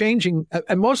 changing.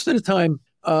 And most of the time,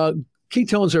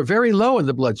 ketones are very low in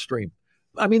the bloodstream.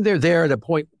 I mean, they're there at a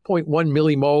 0.1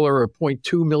 millimolar or 0.2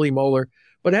 millimolar.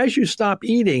 But as you stop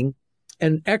eating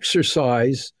and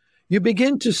exercise, you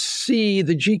begin to see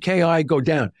the GKI go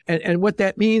down. And what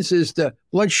that means is the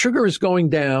blood sugar is going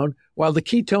down while the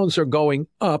ketones are going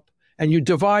up. And you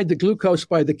divide the glucose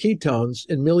by the ketones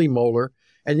in millimolar,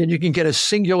 and then you can get a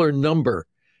singular number.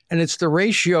 And it's the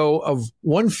ratio of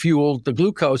one fuel, the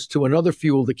glucose, to another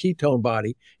fuel, the ketone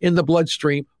body, in the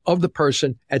bloodstream of the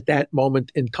person at that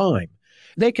moment in time.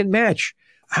 They can match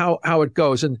how it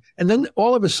goes. And then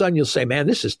all of a sudden you'll say, man,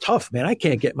 this is tough, man. I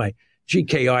can't get my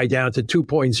GKI down to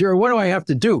 2.0. What do I have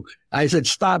to do? I said,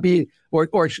 stop eating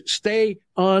or stay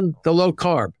on the low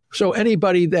carb. So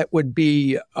anybody that would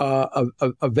be a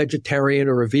vegetarian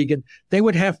or a vegan, they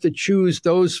would have to choose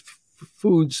those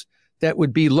foods that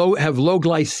would be have low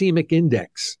glycemic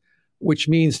index, which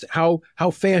means how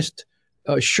fast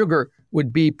sugar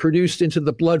would be produced into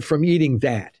the blood from eating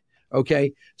that.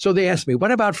 Okay. So they asked me,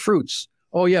 what about fruits?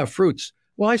 Oh yeah, fruits.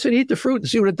 Well, I said, eat the fruit and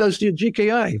see what it does to your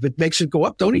GKI. If it makes it go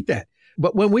up, don't eat that.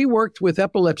 But when we worked with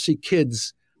epilepsy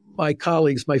kids, my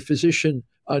colleagues, my physician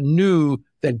knew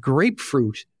that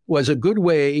grapefruit was a good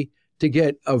way to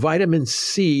get a vitamin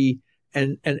C,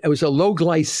 and it was a low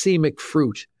glycemic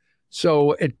fruit.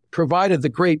 So it provided the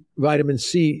great vitamin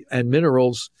C and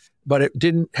minerals but it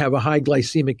didn't have a high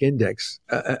glycemic index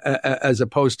as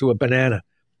opposed to a banana,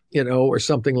 or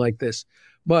something like this.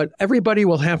 But everybody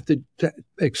will have to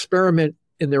experiment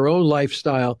in their own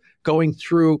lifestyle going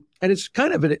through, and it's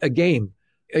kind of a game.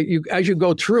 As you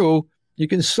go through, you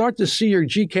can start to see your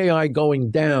GKI going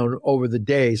down over the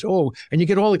days. Oh, and you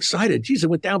get all excited. Geez, it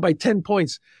went down by 10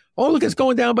 points. Oh, look, it's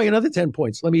going down by another 10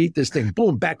 points. Let me eat this thing.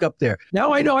 Boom, back up there.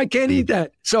 Now I know I can't eat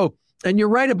that. So, and you're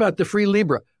right about the free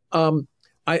Libra.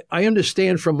 I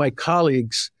understand from my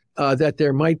colleagues that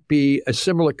there might be a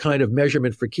similar kind of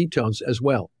measurement for ketones as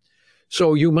well.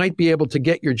 So you might be able to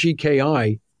get your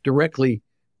GKI directly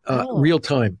real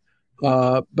time.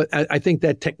 But I think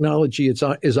that technology is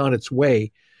on its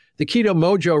way. The Keto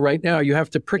Mojo right now, you have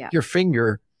to prick your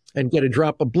finger and get a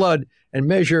drop of blood and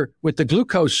measure with the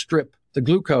glucose strip, the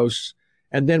glucose,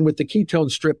 and then with the ketone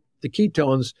strip, the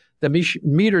ketones. The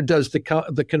meter does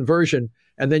the conversion,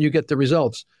 and then you get the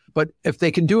results. But if they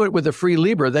can do it with a free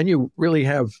Libra, then you really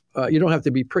have, you don't have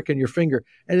to be pricking your finger.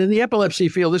 And in the epilepsy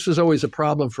field, this was always a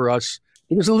problem for us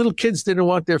because the little kids didn't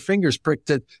want their fingers pricked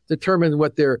to determine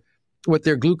what their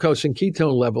glucose and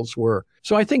ketone levels were.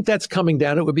 So I think that's coming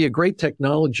down. It would be a great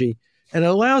technology, and it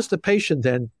allows the patient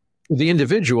then, the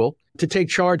individual, to take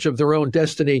charge of their own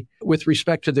destiny with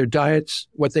respect to their diets,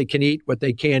 what they can eat, what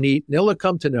they can't eat, and they'll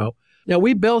come to know. Now,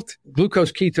 we built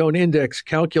glucose ketone index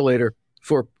calculator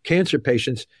for cancer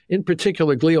patients, in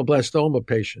particular glioblastoma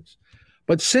patients.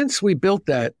 But since we built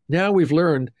that, now we've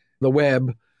learned the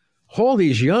web, all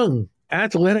these young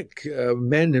athletic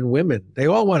men and women, they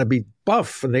all want to be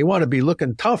buff and they want to be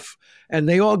looking tough. And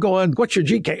they all go on, what's your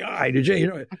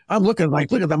GKI? I'm looking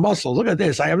like, look at the muscles. Look at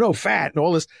this. I have no fat and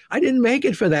all this. I didn't make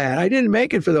it for that. I didn't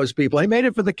make it for those people. I made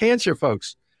it for the cancer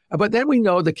folks. But then we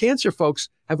know the cancer folks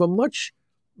have a much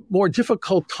more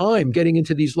difficult time getting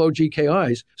into these low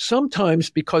GKIs, sometimes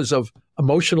because of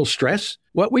emotional stress.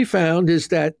 What we found is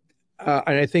that,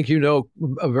 and I think you know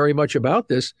very much about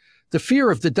this, the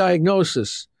fear of the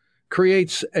diagnosis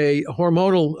creates a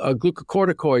hormonal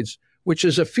glucocorticoids, which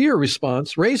is a fear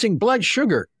response, raising blood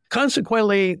sugar.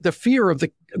 Consequently, the fear of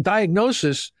the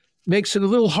diagnosis makes it a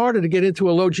little harder to get into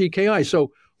a low GKI.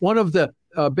 So one of the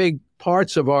big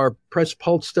parts of our press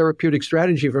pulse therapeutic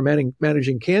strategy for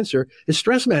managing cancer is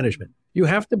stress management. You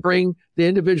have to bring the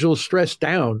individual's stress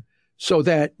down so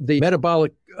that the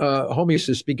metabolic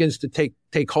homeostasis begins to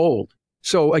take hold.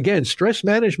 So again, stress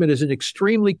management is an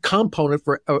extremely component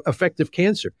for effective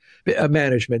cancer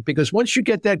management, because once you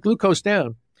get that glucose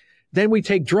down, then we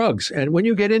take drugs. And when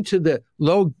you get into the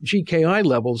low GKI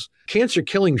levels,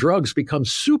 cancer-killing drugs become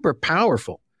super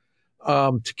powerful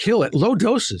to kill at low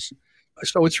doses.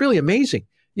 So it's really amazing.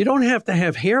 You don't have to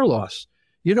have hair loss.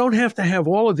 You don't have to have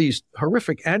all of these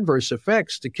horrific adverse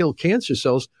effects to kill cancer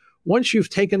cells once you've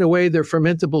taken away their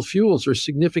fermentable fuels or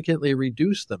significantly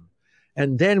reduced them.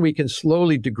 And then we can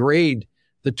slowly degrade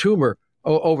the tumor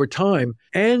over time.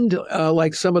 And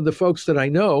like some of the folks that I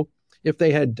know, if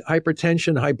they had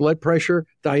hypertension, high blood pressure,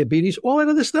 diabetes, all that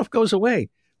other stuff goes away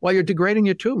while you're degrading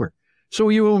your tumor. So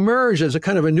you emerge as a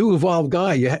kind of a new evolved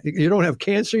guy. You don't have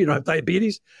cancer, you don't have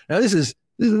diabetes. Now this is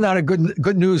not a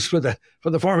good news for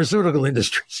the pharmaceutical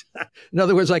industries. In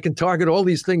other words, I can target all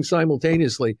these things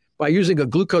simultaneously by using a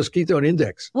glucose ketone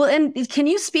index. Well, and can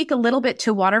you speak a little bit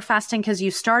to water fasting? Because you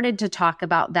started to talk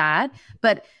about that.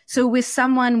 But so with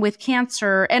someone with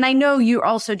cancer, and I know you're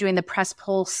also doing the press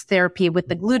pulse therapy with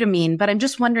the glutamine, but I'm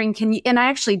just wondering, and I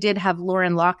actually did have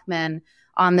Lauren Lockman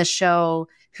on the show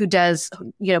who does,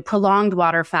 prolonged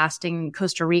water fasting in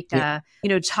Costa Rica,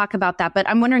 talk about that. But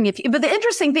I'm wondering but the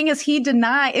interesting thing is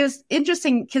it was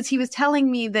interesting because he was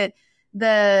telling me that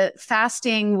the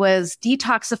fasting was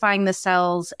detoxifying the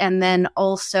cells and then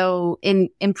also in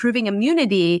improving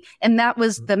immunity. And that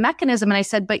was the mechanism. And I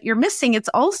said, but you're missing, it's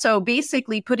also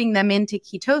basically putting them into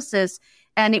ketosis.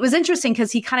 And it was interesting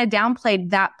because he kind of downplayed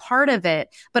that part of it.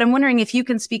 But I'm wondering if you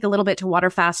can speak a little bit to water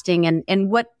fasting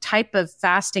and what type of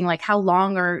fasting, like how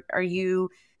long are you?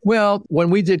 Well, when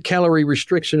we did calorie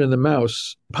restriction in the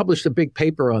mouse, published a big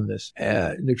paper on this,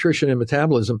 nutrition and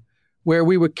metabolism, where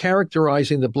we were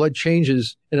characterizing the blood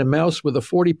changes in a mouse with a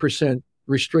 40%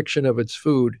 restriction of its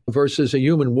food versus a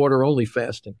human water-only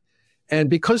fasting. And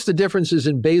because the difference is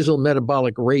in basal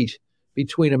metabolic rate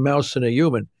between a mouse and a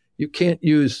human, you can't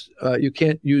use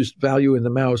value in the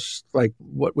mouse like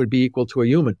what would be equal to a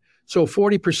human. So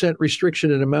 40% restriction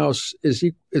in a mouse is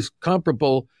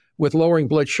comparable with lowering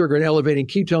blood sugar and elevating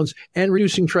ketones and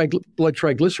reducing blood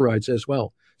triglycerides as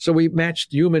well. So we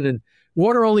matched human, and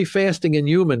water-only fasting in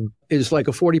human is like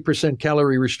a 40%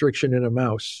 calorie restriction in a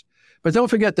mouse. But don't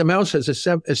forget, the mouse has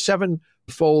a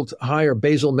seven-fold higher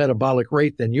basal metabolic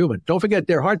rate than human. Don't forget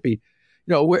their heartbeat.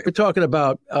 we're talking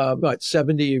about,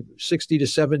 60 to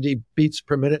 70 beats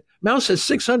per minute. Mouse has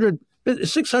 600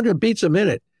 beats a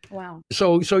minute. Wow.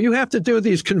 So you have to do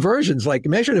these conversions, like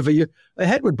imagine if a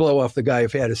head would blow off the guy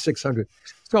if he had a 600.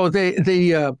 So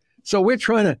so we're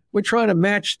trying to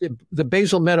match the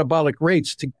basal metabolic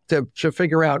rates to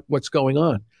figure out what's going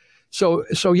on. So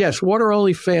yes, water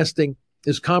only fasting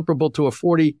is comparable to a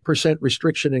 40%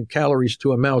 restriction in calories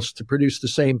to a mouse to produce the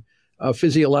same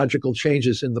physiological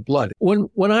changes in the blood.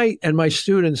 When I and my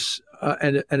students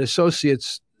and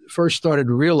associates first started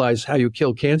to realize how you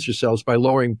kill cancer cells by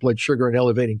lowering blood sugar and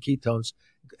elevating ketones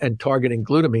and targeting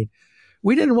glutamine,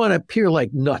 we didn't want to appear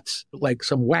like nuts, like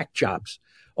some whack jobs.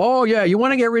 Oh yeah, you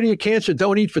want to get rid of your cancer?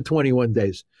 Don't eat for 21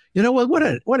 days. What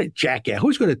a jackass.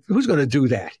 Who's going to do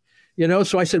that?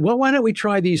 So I said, well, why don't we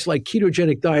try these like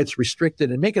ketogenic diets restricted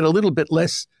and make it a little bit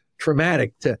less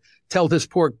traumatic to tell this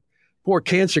poor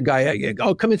cancer guy,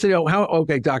 oh, come into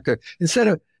okay, doctor. Instead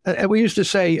of, we used to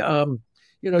say,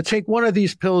 take one of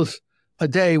these pills a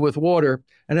day with water,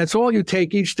 and that's all you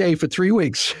take each day for 3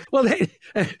 weeks. Well,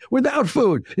 without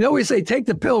food. We say take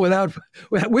the pill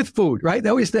with food, right? They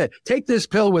always say take this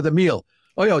pill with a meal.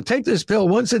 Oh, take this pill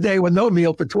once a day with no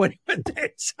meal for 21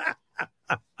 days.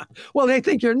 Well, they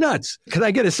think you're nuts. Can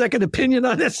I get a second opinion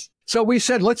on this? So we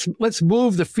said, let's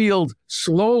move the field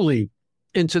slowly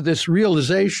into this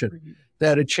realization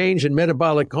that a change in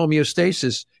metabolic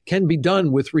homeostasis can be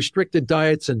done with restricted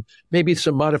diets and maybe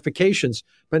some modifications.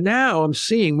 But now I'm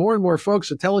seeing more and more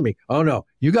folks are telling me, oh no,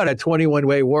 you got a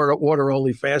 21-way water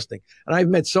only fasting. And I've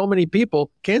met so many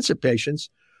people, cancer patients,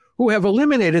 who have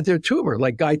eliminated their tumor,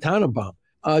 like Guy Tannenbaum,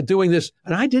 doing this.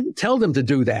 And I didn't tell them to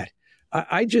do that.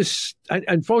 First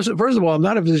of all, I'm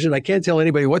not a physician. I can't tell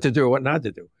anybody what to do or what not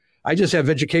to do. I just have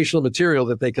educational material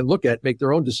that they can look at, make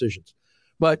their own decisions.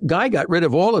 But Guy got rid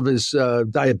of all of his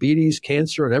diabetes,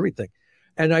 cancer, and everything.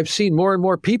 And I've seen more and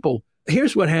more people.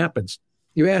 Here's what happens.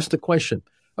 You asked the question.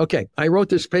 Okay, I wrote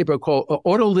this paper called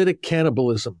Autolytic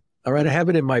Cannibalism. All right, I have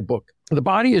it in my book. The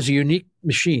body is a unique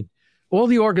machine. All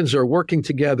the organs are working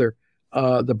together.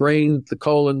 The brain, the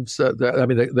colon,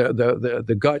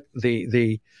 the gut,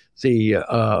 the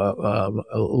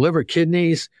liver,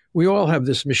 kidneys. We all have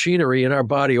this machinery in our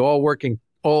body, all working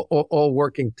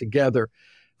together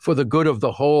for the good of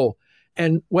the whole.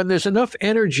 And when there's enough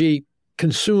energy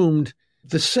consumed,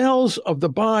 the cells of the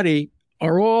body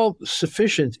are all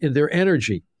sufficient in their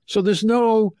energy. So there's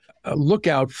no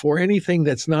lookout for anything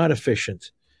that's not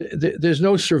efficient. There's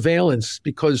no surveillance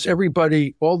because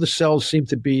all the cells seem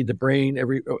to be the brain,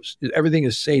 everything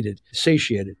is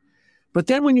satiated. But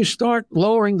then when you start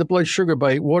lowering the blood sugar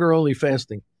by water-only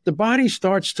fasting, the body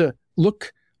starts to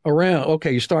look around.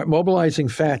 Okay, you start mobilizing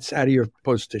fats out of your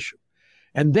adipose tissue.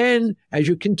 And then as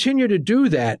you continue to do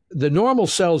that, the normal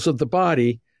cells of the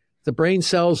body, the brain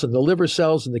cells and the liver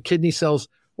cells and the kidney cells,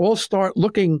 all start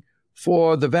looking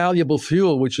for the valuable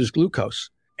fuel, which is glucose.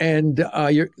 And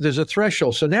there's a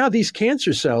threshold. So now these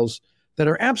cancer cells that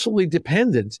are absolutely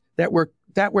dependent, that were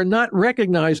not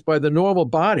recognized by the normal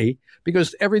body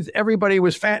because everybody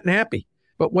was fat and happy.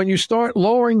 But when you start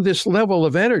lowering this level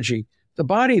of energy, the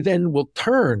body then will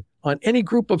turn on any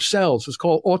group of cells. It's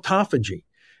called autophagy.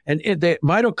 And the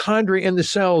mitochondria in the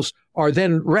cells are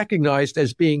then recognized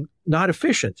as being not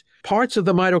efficient. Parts of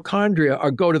the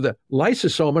mitochondria go to the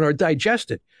lysosome and are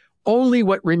digested. Only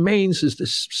what remains is the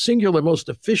singular most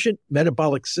efficient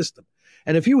metabolic system.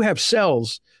 And if you have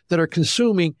cells that are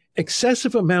consuming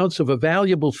excessive amounts of a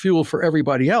valuable fuel for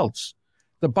everybody else,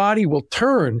 the body will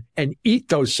turn and eat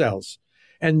those cells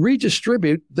and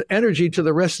redistribute the energy to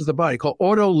the rest of the body, called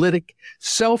autolytic,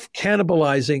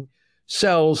 self-cannibalizing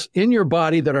cells in your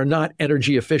body that are not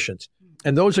energy efficient.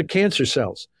 And those are cancer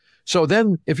cells. So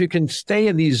then if you can stay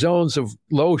in these zones of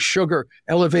low sugar,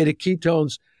 elevated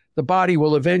ketones, the body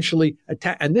will eventually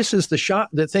attack. And this is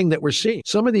the thing that we're seeing.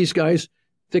 Some of these guys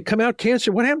that come out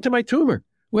cancer, what happened to my tumor?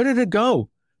 Where did it go?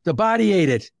 The body ate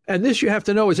it. And this, you have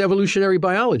to know, is evolutionary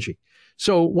biology.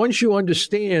 So once you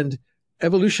understand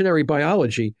evolutionary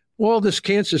biology, all this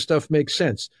cancer stuff makes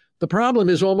sense. The problem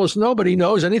is almost nobody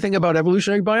knows anything about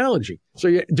evolutionary biology. So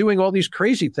you're doing all these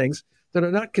crazy things that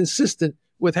are not consistent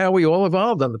with how we all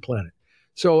evolved on the planet.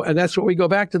 So, and that's what we go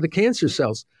back to the cancer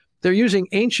cells. They're using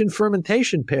ancient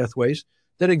fermentation pathways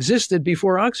that existed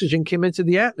before oxygen came into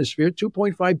the atmosphere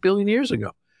 2.5 billion years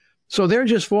ago. So they're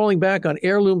just falling back on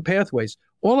heirloom pathways.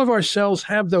 All of our cells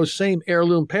have those same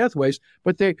heirloom pathways,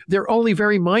 but they're only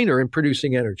very minor in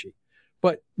producing energy.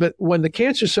 But when the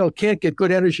cancer cell can't get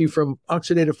good energy from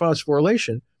oxidative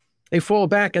phosphorylation, they fall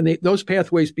back and those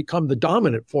pathways become the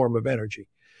dominant form of energy.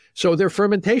 So they're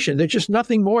fermentation. They're just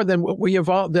nothing more than what we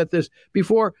evolved at this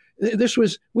before.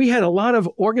 We had a lot of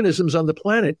organisms on the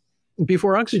planet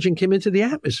before oxygen came into the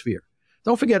atmosphere.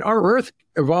 Don't forget, our Earth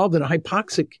evolved in a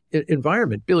hypoxic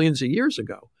environment billions of years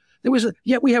ago.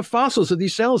 Yet we have fossils of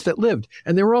these cells that lived,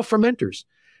 and they were all fermenters.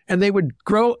 And they would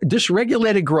grow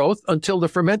dysregulated growth until the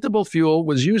fermentable fuel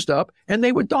was used up, and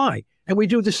they would die. And we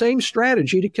do the same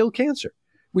strategy to kill cancer.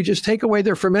 We just take away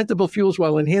their fermentable fuels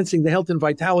while enhancing the health and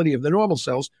vitality of the normal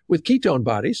cells with ketone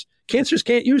bodies. Cancers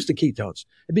can't use the ketones.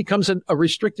 It becomes a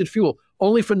restricted fuel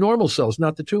only for normal cells,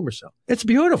 not the tumor cell. It's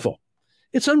beautiful.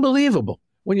 It's unbelievable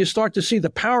when you start to see the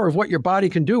power of what your body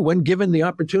can do when given the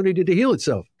opportunity to heal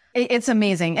itself. It's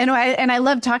amazing. And I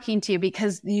love talking to you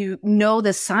because you know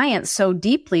the science so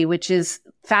deeply, which is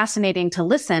fascinating to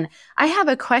listen. I have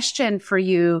a question for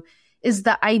you. Is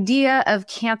the idea of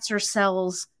cancer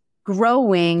cells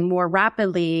growing more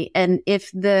rapidly, and if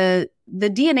the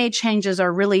DNA changes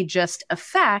are really just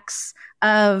effects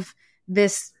of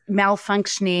this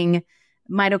malfunctioning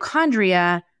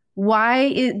mitochondria,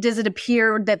 why does it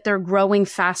appear that they're growing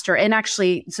faster? And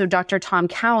actually, so Dr. Tom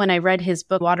Cowan, I read his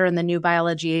book, Water and the New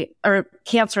Biology, or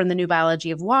Cancer and the New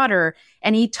Biology of Water.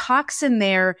 And he talks in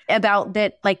there about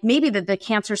that, like maybe that the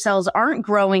cancer cells aren't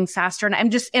growing faster.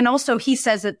 And also he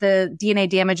says that the DNA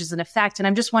damage is an effect. And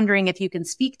I'm just wondering if you can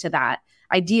speak to that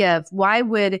idea of why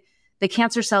would the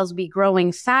cancer cells be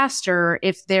growing faster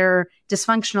if they're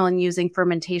dysfunctional and using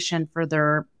fermentation for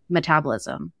their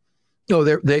metabolism? No,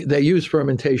 they use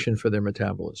fermentation for their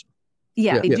metabolism.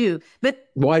 Yeah, they do. But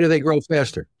why do they grow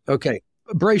faster? Okay,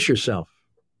 brace yourself.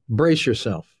 Brace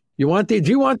yourself. Do you want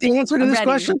the answer to this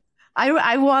question?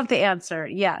 I want the answer.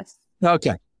 Yes.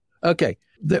 Okay.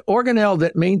 The organelle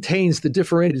that maintains the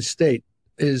differentiated state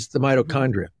is the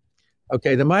mitochondria.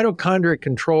 Okay, the mitochondria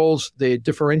controls the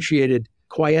differentiated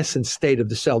quiescent state of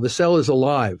the cell. The cell is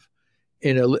alive,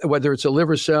 whether it's a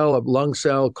liver cell, a lung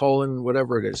cell, colon,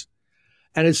 whatever it is.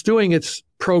 And it's doing its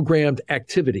programmed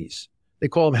activities. They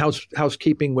call them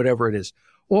housekeeping, whatever it is.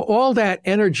 All that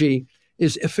energy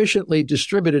is efficiently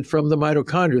distributed from the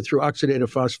mitochondria through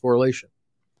oxidative phosphorylation.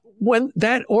 When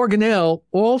that organelle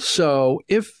also,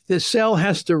 if the cell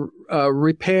has to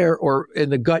repair, or in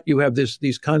the gut you have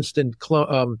these constant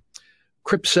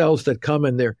crypt cells that come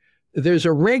in there, there's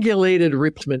a regulated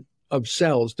replacement of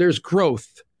cells. There's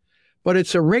growth, but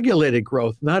it's a regulated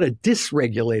growth, not a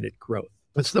dysregulated growth.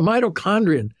 It's the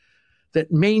mitochondrion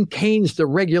that maintains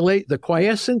the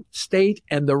quiescent state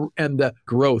and the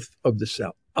growth of the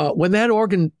cell. When that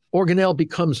organelle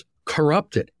becomes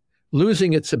corrupted,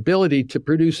 losing its ability to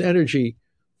produce energy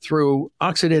through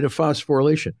oxidative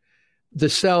phosphorylation, the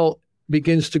cell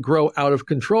begins to grow out of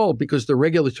control because the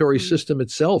regulatory system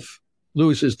itself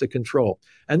loses the control.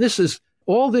 And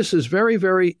all this is very,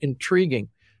 very intriguing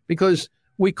because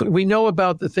we know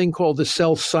about the thing called the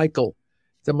cell cycle.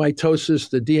 The mitosis,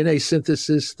 the DNA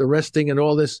synthesis, the resting, and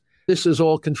all this. This is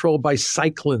all controlled by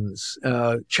cyclins,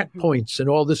 checkpoints, and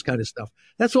all this kind of stuff.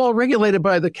 That's all regulated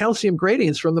by the calcium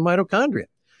gradients from the mitochondria.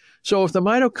 So if the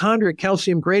mitochondria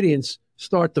calcium gradients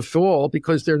start to fall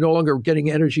because they're no longer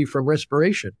getting energy from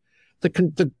respiration,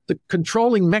 the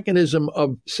controlling mechanism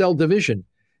of cell division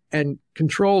and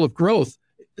control of growth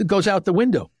goes out the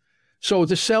window. So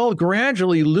the cell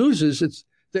gradually loses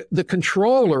the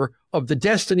controller of the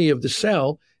destiny of the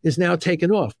cell is now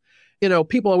taken off.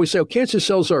 People always say, cancer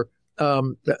cells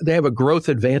they have a growth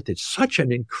advantage. Such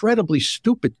an incredibly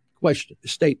stupid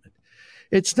statement.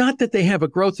 It's not that they have a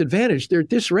growth advantage. They're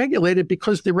dysregulated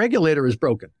because the regulator is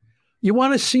broken. You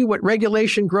want to see what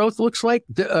regulation growth looks like?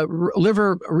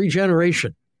 Liver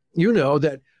regeneration. You know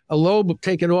that a lobe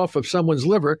taken off of someone's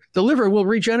liver, the liver will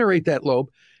regenerate that lobe.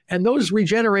 And those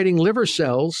regenerating liver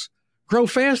cells grow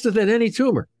faster than any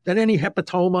tumor, than any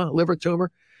hepatoma, liver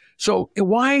tumor. So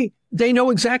why? They know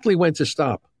exactly when to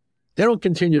stop. They don't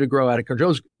continue to grow out of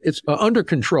control. It's under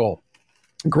control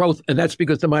growth, and that's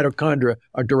because the mitochondria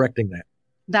are directing that.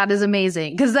 That is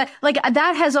amazing. Because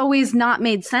that has always not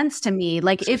made sense to me.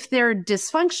 Like, if they're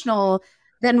dysfunctional,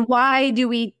 then why do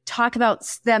we talk about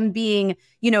them being,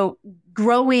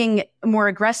 growing more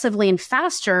aggressively and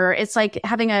faster? It's like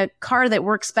having a car that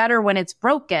works better when it's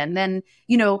broken than,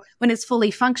 when it's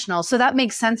fully functional. So that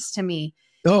makes sense to me.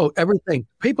 Oh, everything.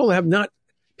 People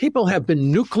have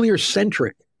been nuclear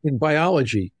centric in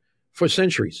biology for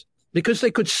centuries because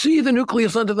they could see the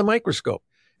nucleus under the microscope.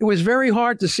 It was very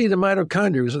hard to see the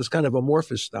mitochondria. It was this kind of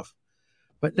amorphous stuff.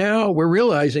 But now we're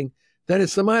realizing that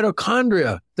it's the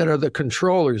mitochondria that are the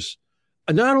controllers,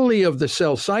 not only of the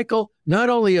cell cycle, not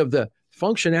only of the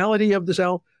functionality of the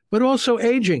cell, but also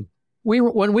aging.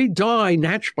 When we die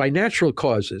by natural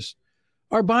causes,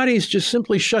 our bodies just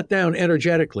simply shut down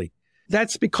energetically.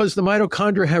 That's because the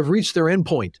mitochondria have reached their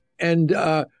endpoint. And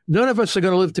none of us are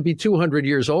going to live to be 200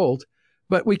 years old,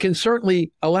 but we can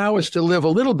certainly allow us to live a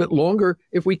little bit longer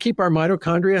if we keep our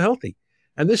mitochondria healthy.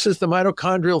 And this is the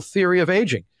mitochondrial theory of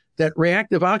aging, that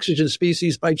reactive oxygen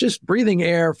species, by just breathing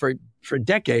air for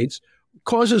decades,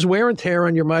 causes wear and tear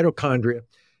on your mitochondria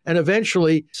and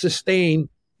eventually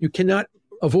you cannot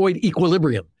avoid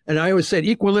equilibrium. And I always said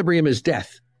equilibrium is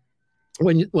death.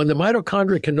 When the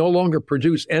mitochondria can no longer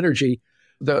produce energy,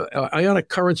 the ionic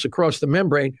currents across the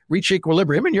membrane reach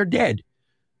equilibrium and you're dead.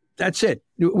 That's it.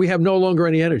 We have no longer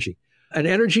any energy. And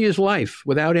energy is life.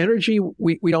 Without energy,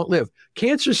 we don't live.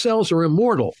 Cancer cells are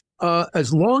immortal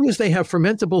as long as they have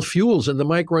fermentable fuels in the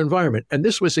microenvironment. And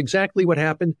this was exactly what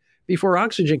happened before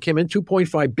oxygen came in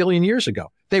 2.5 billion years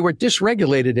ago. They were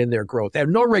dysregulated in their growth. They had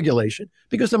no regulation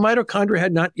because the mitochondria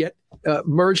had not yet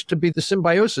merged to be the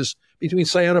symbiosis between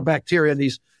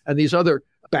cyanobacteria and these other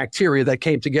bacteria that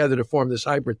came together to form this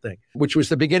hybrid thing, which was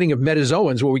the beginning of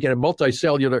metazoans, where we get a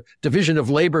multicellular division of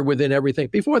labor within everything.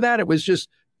 Before that, it was just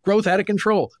growth out of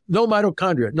control. No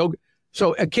mitochondria.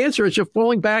 So a cancer is just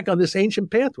falling back on this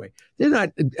ancient pathway. They do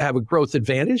not have a growth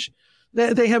advantage.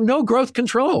 They have no growth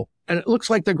control. And it looks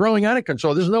like they're growing out of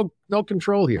control. There's no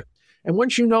control here. And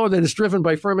once you know that it's driven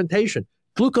by fermentation,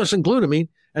 glucose and glutamine,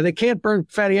 and they can't burn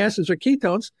fatty acids or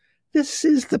ketones, this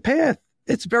is the path.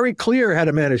 It's very clear how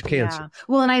to manage cancer. Yeah.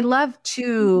 Well, and I love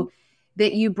too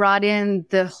that you brought in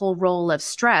the whole role of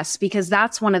stress, because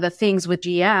that's one of the things with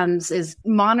GMs is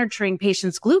monitoring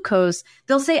patients' glucose.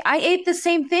 They'll say, I ate the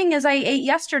same thing as I ate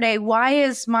yesterday. Why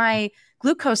is my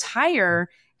glucose higher?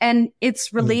 And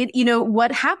it's related,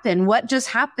 what happened? What just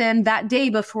happened that day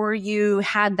before you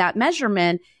had that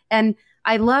measurement? And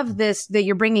I love this, that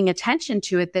you're bringing attention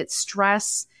to it, that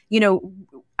stress,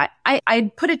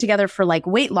 I put it together for like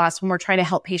weight loss when we're trying to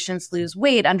help patients lose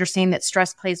weight, understanding that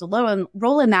stress plays a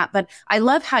role in that. But I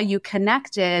love how you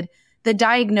connected the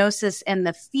diagnosis and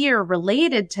the fear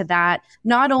related to that.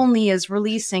 Not only is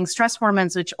releasing stress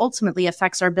hormones, which ultimately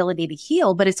affects our ability to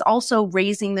heal, but it's also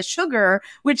raising the sugar,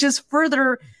 which is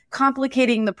further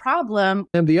complicating the problem.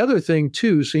 And the other thing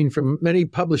too, seen from many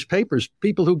published papers,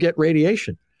 people who get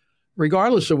radiation,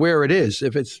 regardless of where it is,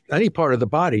 if it's any part of the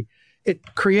body,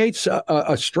 it creates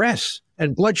a stress,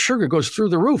 and blood sugar goes through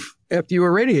the roof after you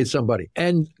irradiate somebody.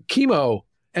 And chemo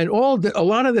and a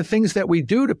lot of the things that we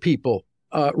do to people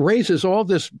raises all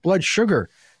this blood sugar.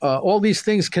 All these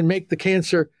things can make the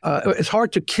cancer. It's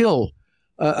hard to kill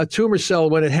a tumor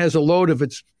cell when it has a load of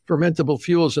its fermentable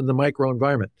fuels in the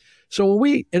microenvironment. So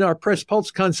when in our Press Pulse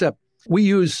concept, we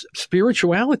use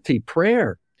spirituality,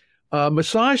 prayer,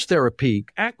 massage therapy,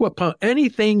 aquapump,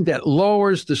 anything that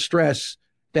lowers the stress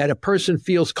that a person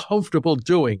feels comfortable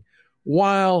doing,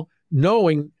 while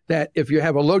knowing that if you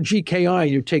have a low GKI and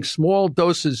you take small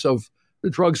doses of the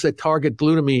drugs that target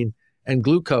glutamine and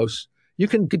glucose, you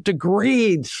can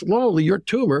degrade slowly your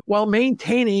tumor while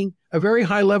maintaining a very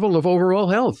high level of overall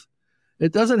health.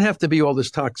 It doesn't have to be all this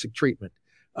toxic treatment.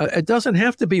 It doesn't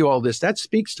have to be all this. That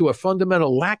speaks to a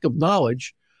fundamental lack of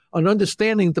knowledge on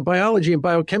understanding the biology and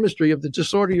biochemistry of the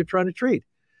disorder you're trying to treat.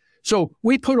 So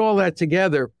we put all that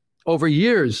together over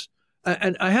years.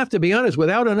 And I have to be honest,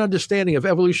 without an understanding of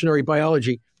evolutionary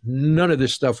biology, none of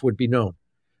this stuff would be known.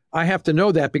 I have to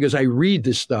know that because I read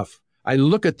this stuff. I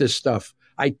look at this stuff.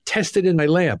 I test it in my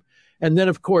lab. And then,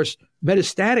 of course,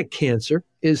 metastatic cancer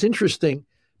is interesting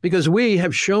because we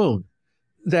have shown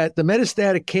that the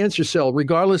metastatic cancer cell,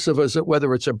 regardless of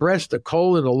whether it's a breast, a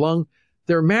colon, a lung,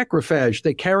 they're macrophage.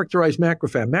 They characterize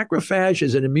macrophage. Macrophage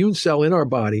is an immune cell in our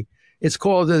body. It's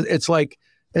like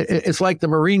the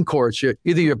Marine Corps. It's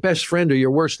either your best friend or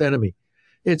your worst enemy.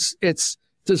 It's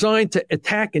designed to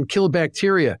attack and kill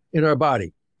bacteria in our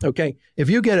body. Okay. If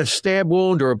you get a stab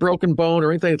wound or a broken bone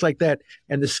or anything like that,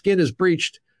 and the skin is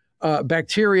breached,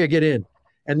 bacteria get in.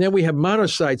 And then we have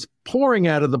monocytes pouring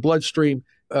out of the bloodstream,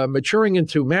 maturing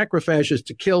into macrophages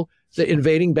to kill the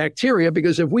invading bacteria.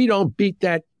 Because if we don't beat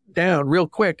that down real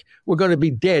quick, we're going to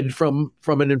be dead from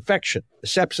an infection,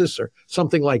 sepsis or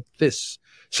something like this.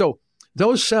 So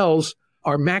those cells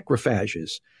are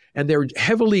macrophages, and they're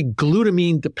heavily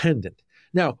glutamine dependent.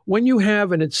 Now, when you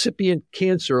have an incipient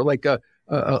cancer, like a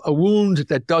wound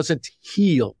that doesn't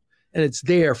heal, and it's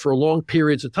there for long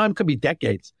periods of time, could be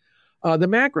decades, the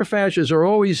macrophages are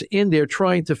always in there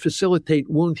trying to facilitate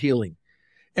wound healing.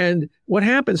 And what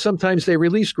happens, sometimes they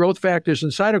release growth factors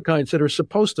and cytokines that are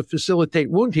supposed to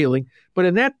facilitate wound healing, but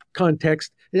in that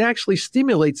context, it actually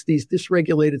stimulates these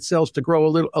dysregulated cells to grow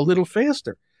a little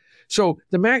faster. So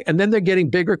and then they're getting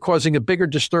bigger, causing a bigger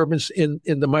disturbance in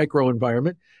the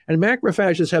microenvironment. And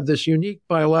macrophages have this unique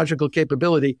biological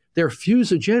capability. They're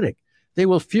fusogenic. they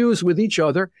will fuse with each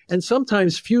other and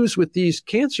sometimes fuse with these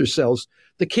cancer cells.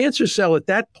 The cancer cell at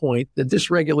that point, the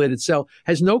dysregulated cell,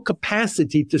 has no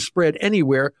capacity to spread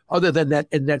anywhere other than that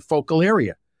in that focal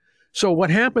area. So what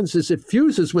happens is it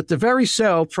fuses with the very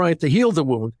cell trying to heal the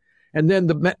wound, and then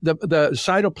the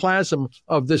cytoplasm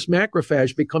of this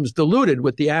macrophage becomes diluted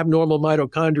with the abnormal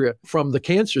mitochondria from the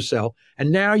cancer cell,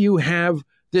 and now you have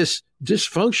this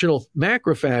dysfunctional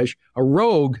macrophage, a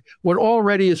rogue, what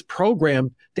already is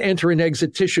programmed to enter and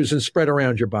exit tissues and spread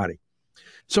around your body.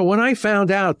 So when I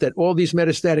found out that all these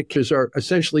metastatic cancers are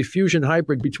essentially fusion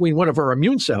hybrid between one of our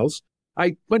immune cells,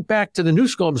 I went back to the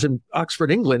Newscombs in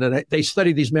Oxford, England, and they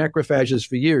studied these macrophages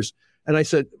for years. And I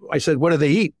said, what do they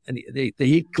eat? And they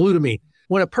eat glutamine.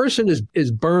 When a person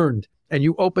is burned and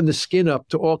you open the skin up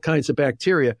to all kinds of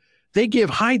bacteria, they give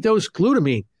high dose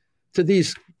glutamine to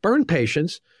these burn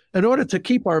patients in order to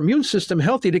keep our immune system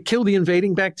healthy to kill the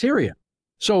invading bacteria.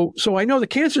 So I know the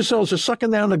cancer cells are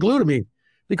sucking down the glutamine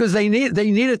because they need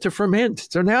it to ferment.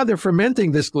 So now they're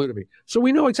fermenting this glutamine. So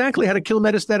we know exactly how to kill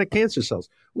metastatic cancer cells.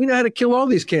 We know how to kill all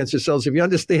these cancer cells if you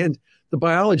understand the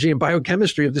biology and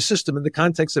biochemistry of the system in the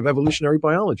context of evolutionary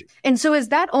biology. And so is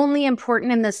that only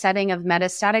important in the setting of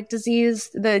metastatic disease,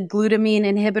 the glutamine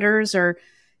inhibitors or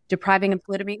depriving of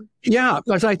glutamine? Yeah,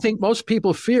 because I think most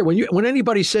people fear when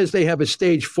anybody says they have a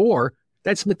stage 4,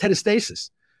 that's metastasis.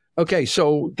 Okay,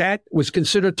 so that was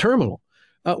considered terminal.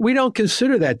 We don't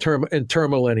consider that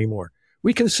terminal anymore.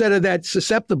 We consider that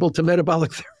susceptible to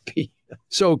metabolic therapy.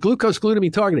 So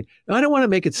glucose-glutamine targeting. Now, I don't want to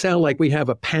make it sound like we have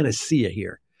a panacea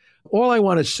here. All I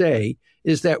want to say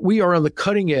is that we are on the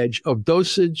cutting edge of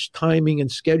dosage, timing, and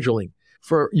scheduling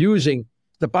for using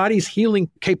the body's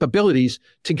healing capabilities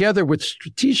together with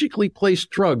strategically placed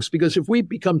drugs, because if we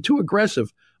become too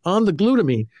aggressive on the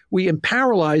glutamine, we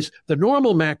paralyze the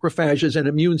normal macrophages and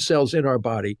immune cells in our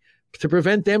body to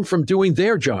prevent them from doing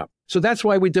their job. So that's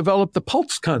why we developed the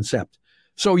pulse concept.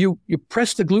 So you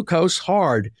press the glucose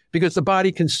hard because the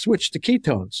body can switch to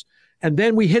ketones. And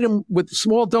then we hit them with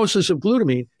small doses of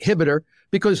glutamine inhibitor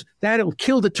because that'll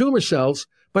kill the tumor cells,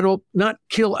 but it'll not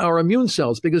kill our immune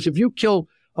cells. Because if you kill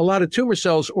a lot of tumor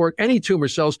cells or any tumor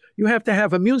cells, you have to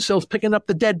have immune cells picking up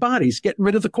the dead bodies, getting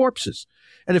rid of the corpses.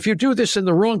 And if you do this in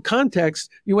the wrong context,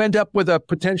 you end up with a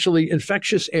potentially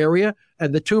infectious area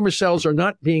and the tumor cells are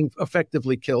not being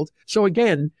effectively killed. So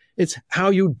again, it's how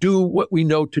you do what we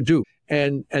know to do.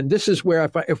 And this is where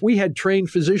if we had trained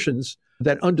physicians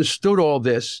that understood all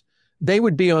this, they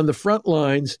would be on the front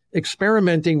lines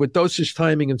experimenting with dosage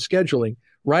timing and scheduling,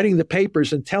 writing the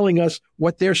papers and telling us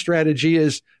what their strategy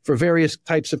is for various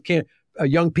types of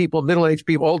young people, middle-aged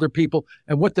people, older people,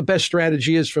 and what the best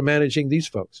strategy is for managing these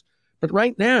folks. But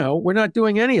right now, we're not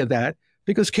doing any of that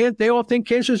because they all think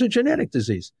cancer is a genetic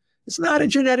disease. It's not a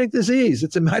genetic disease.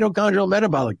 It's a mitochondrial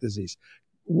metabolic disease.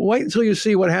 Wait until you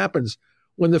see what happens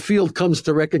when the field comes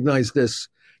to recognize this.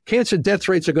 Cancer death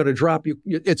rates are going to drop.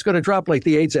 It's going to drop like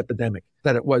the AIDS epidemic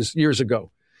that it was years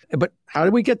ago. But how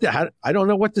did we get there? I don't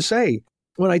know what to say.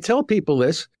 When I tell people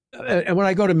this, and when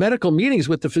I go to medical meetings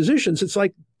with the physicians, it's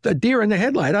like a deer in the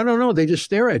headlight. I don't know. They just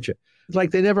stare at you. It's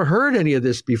like they never heard any of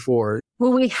this before.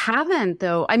 Well, we haven't,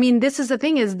 though. I mean, this is the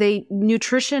thing is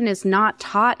nutrition is not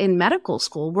taught in medical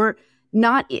school. We're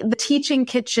not the teaching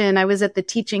kitchen. I was at the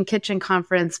teaching kitchen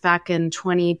conference back in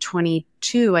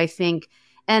 2022, I think.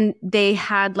 And they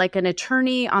had like an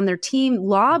attorney on their team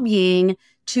lobbying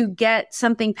to get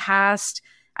something passed.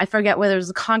 I forget whether it was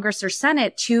the Congress or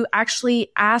Senate to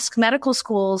actually ask medical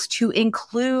schools to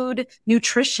include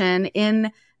nutrition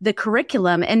in the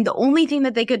curriculum. And the only thing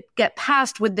that they could get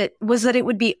passed was that it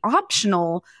would be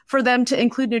optional for them to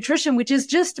include nutrition, which is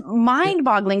just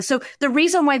mind-boggling. So the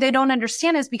reason why they don't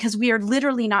understand is because we are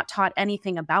literally not taught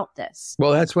anything about this.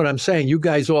 Well, that's what I'm saying. You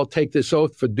guys all take this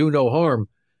oath for do no harm,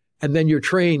 and then you're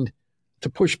trained to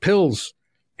push pills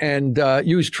and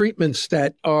use treatments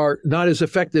that are not as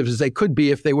effective as they could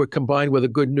be if they were combined with a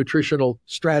good nutritional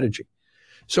strategy.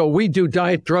 So we do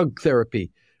diet drug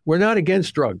therapy. We're not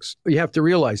against drugs. You have to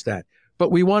realize that.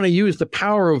 But we want to use the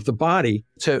power of the body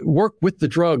to work with the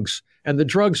drugs. And the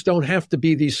drugs don't have to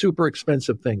be these super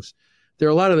expensive things. There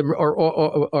are a lot of them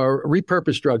are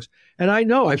repurposed drugs. And I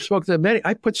know I've spoken to many.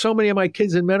 I put so many of my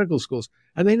kids in medical schools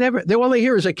and all they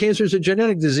hear is that cancer is a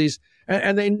genetic disease.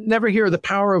 And they never hear the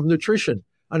power of nutrition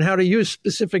on how to use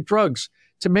specific drugs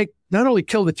to make not only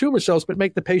kill the tumor cells, but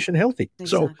make the patient healthy.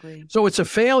 Exactly. So it's a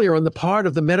failure on the part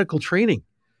of the medical training.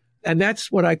 And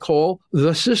that's what I call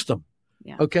the system.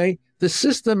 Yeah. Okay. The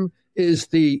system is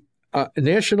the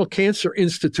National Cancer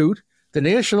Institute, the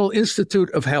National Institute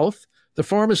of Health, the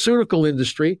pharmaceutical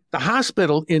industry, the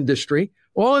hospital industry.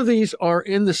 All of these are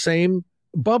in the same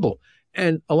bubble.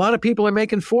 And a lot of people are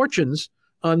making fortunes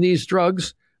on these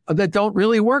drugs that don't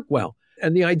really work well.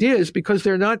 And the idea is because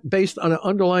they're not based on an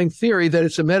underlying theory that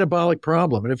it's a metabolic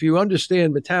problem. And if you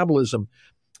understand metabolism,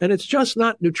 and it's just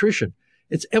not nutrition,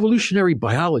 it's evolutionary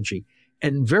biology.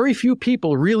 And very few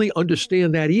people really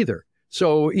understand that either.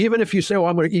 So even if you say, oh,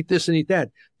 I'm going to eat this and eat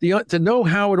that, to know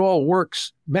how it all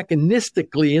works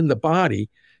mechanistically in the body,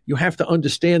 you have to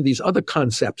understand these other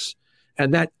concepts.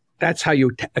 And that's how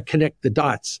you connect the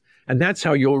dots. And that's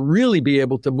how you'll really be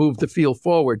able to move the field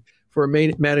forward for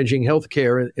managing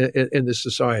healthcare in this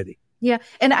society. Yeah.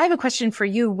 And I have a question for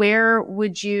you. Where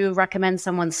would you recommend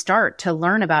someone start to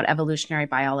learn about evolutionary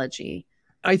biology?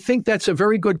 I think that's a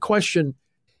very good question.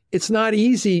 It's not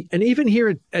easy. And even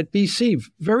here at BC,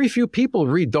 very few people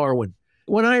read Darwin.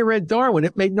 When I read Darwin,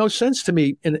 it made no sense to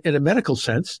me in a medical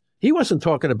sense. He wasn't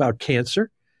talking about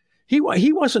cancer. He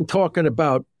wasn't talking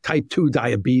about type 2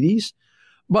 diabetes,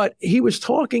 but he was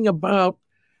talking about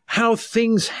how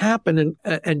things happen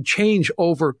and change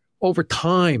over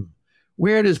time.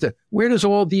 Where does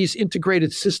all these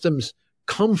integrated systems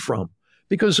come from?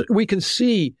 Because we can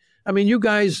see, I mean, you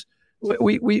guys,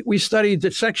 we studied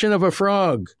dissection of a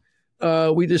frog.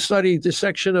 We just studied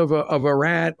dissection of a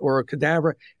rat or a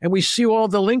cadaver, and we see all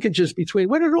the linkages between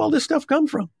where did all this stuff come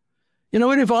from? You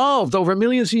know, it evolved over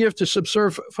millions of years to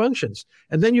subserve functions.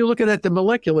 And then you look at the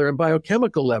molecular and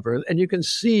biochemical level, and you can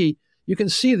see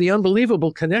the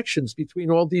unbelievable connections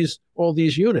between all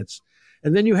these units.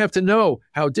 And then you have to know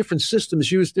how different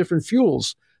systems use different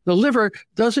fuels. The liver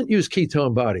doesn't use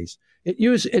ketone bodies.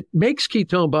 It makes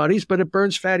ketone bodies, but it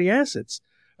burns fatty acids.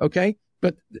 Okay.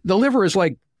 But the liver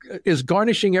is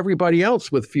garnishing everybody else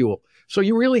with fuel. So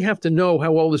you really have to know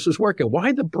how all this is working.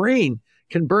 Why the brain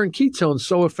can burn ketones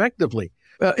so effectively.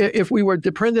 If we were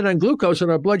dependent on glucose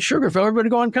and our blood sugar, everybody would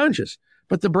go unconscious.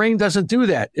 But the brain doesn't do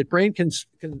that. The brain can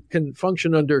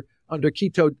function under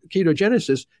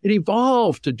ketogenesis. It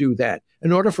evolved to do that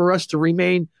in order for us to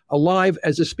remain alive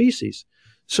as a species.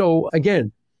 So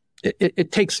again,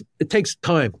 it takes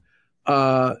time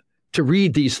to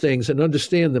read these things and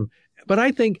understand them. But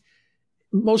I think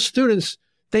most students,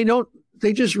 they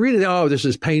just read it. Oh, this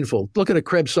is painful. Look at a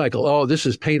Krebs cycle. Oh, this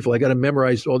is painful. I got to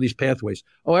memorize all these pathways.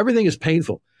 Oh, everything is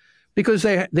painful because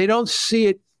they don't see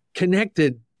it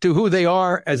connected to who they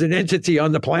are as an entity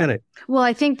on the planet. Well,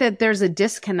 I think that there's a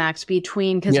disconnect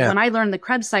because when I learned the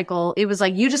Krebs cycle, it was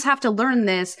like, you just have to learn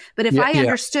this. But if I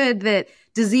understood that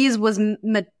disease was,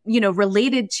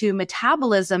 related to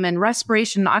metabolism and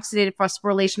respiration, oxidative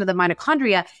phosphorylation of the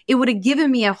mitochondria, it would have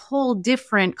given me a whole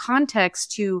different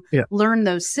context to learn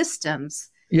those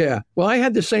systems. Yeah. Well, I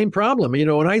had the same problem. You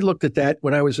know, when I looked at that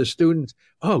when I was a student,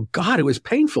 oh God, it was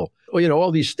painful. Well,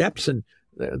 all these steps and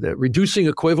the reducing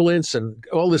equivalence and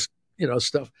all this,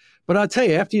 stuff. But I'll tell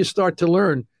you, after you start to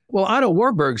learn, well, Otto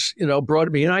Warburg's,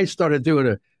 brought me and I started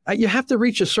doing you have to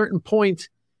reach a certain point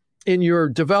in your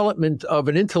development of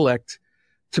an intellect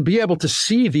to be able to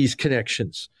see these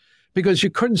connections because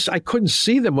I couldn't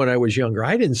see them when I was younger.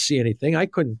 I didn't see anything. I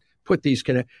couldn't put these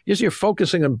connections. Usually you're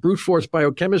focusing on brute force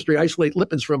biochemistry, isolate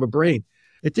lipids from a brain.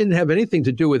 It didn't have anything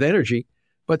to do with energy.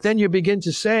 But then you begin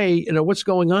to say, what's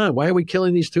going on? Why are we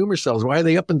killing these tumor cells? Why are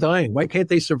they up and dying? Why can't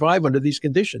they survive under these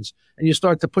conditions? And you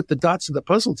start to put the dots of the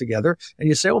puzzle together and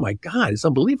you say, oh my God, it's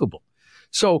unbelievable.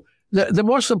 So the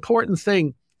most important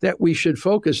thing that we should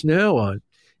focus now on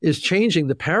is changing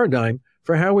the paradigm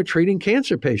for how we're treating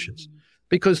cancer patients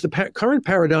because the current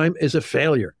paradigm is a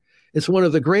failure. It's one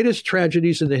of the greatest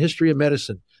tragedies in the history of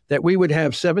medicine that we would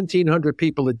have 1,700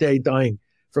 people a day dying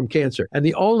from cancer. And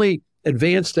the only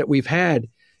advance that we've had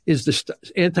is the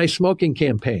anti-smoking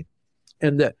campaign.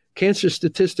 And the cancer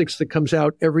statistics that comes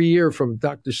out every year from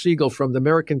Dr. Siegel from the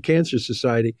American Cancer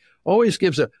Society always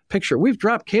gives a picture. We've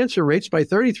dropped cancer rates by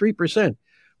 33%.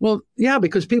 Well, yeah,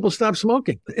 because people stopped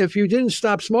smoking. If you didn't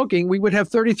stop smoking, we would have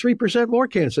 33% more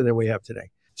cancer than we have today.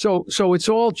 So it's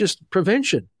all just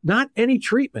prevention, not any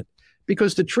treatment.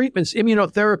 Because the treatments,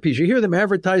 immunotherapies, you hear them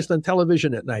advertised on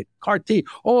television at night. CAR T.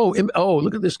 Oh,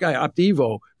 look at this guy,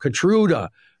 Opdivo, Keytruda.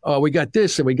 We got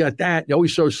this and we got that. He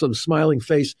always shows some smiling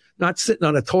face, not sitting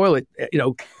on a toilet,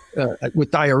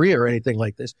 with diarrhea or anything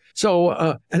like this. So,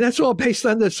 and that's all based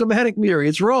on the somatic theory.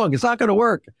 It's wrong. It's not going to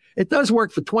work. It does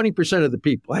work for 20% of the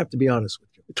people. I have to be honest with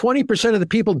you. 20% of the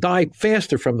people die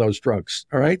faster from those drugs.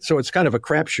 All right. So it's kind of a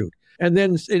crapshoot. And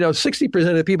then, 60%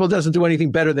 of the people doesn't do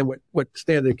anything better than what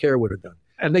standard care would have done.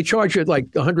 And they charge you like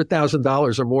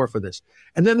 $100,000 or more for this.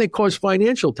 And then they cause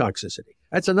financial toxicity.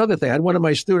 That's another thing. I had one of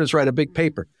my students write a big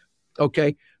paper.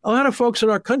 Okay. A lot of folks in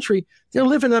our country, they're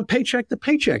living on paycheck to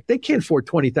paycheck. They can't afford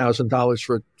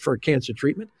 $20,000 for a cancer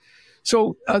treatment.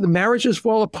 So the marriages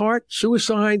fall apart,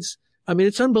 suicides, I mean,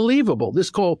 it's unbelievable. This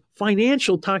called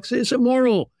financial toxicity is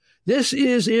immoral. This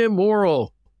is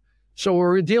immoral. So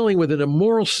we're dealing with an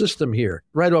immoral system here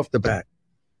right off the bat.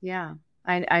 Yeah,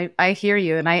 I hear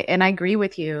you. And I agree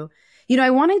with you. You know, I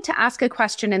wanted to ask a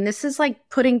question, and this is like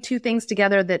putting two things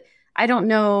together that I don't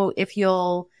know if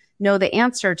you'll know the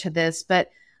answer to this,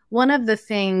 but one of the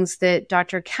things that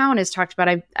Dr. Cowan has talked about,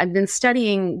 I've been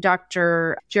studying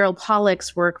Dr. Gerald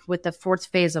Pollack's work with the fourth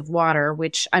phase of water,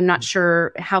 which I'm not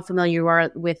sure how familiar you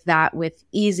are with that, with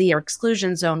easy or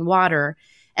exclusion zone water.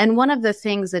 And one of the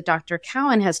things that Dr.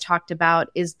 Cowan has talked about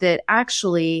is that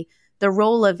actually the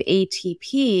role of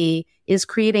ATP is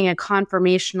creating a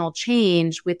conformational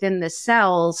change within the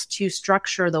cells to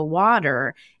structure the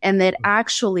water, and that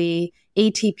actually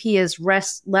ATP is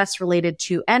less related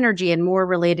to energy and more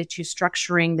related to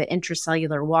structuring the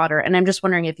intracellular water. And I'm just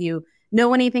wondering if you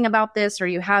know anything about this or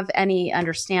you have any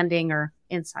understanding or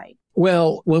insight.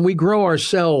 Well, when we grow our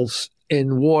cells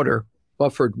in water,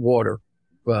 buffered water,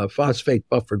 phosphate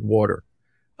buffered water,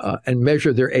 and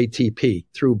measure their ATP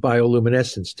through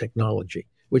bioluminescence technology,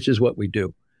 which is what we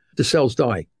do, the cells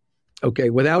die. Okay,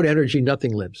 without energy,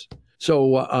 nothing lives.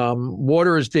 So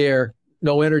water is there,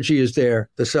 no energy is there,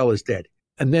 the cell is dead.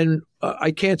 And then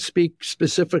I can't speak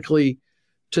specifically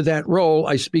to that role.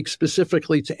 I speak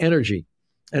specifically to energy.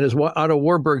 And as Otto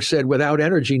Warburg said, without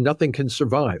energy, nothing can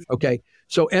survive. Okay,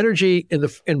 so energy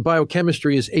in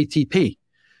biochemistry is ATP.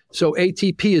 So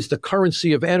ATP is the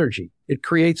currency of energy. It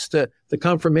creates the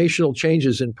conformational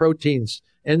changes in proteins,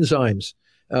 enzymes,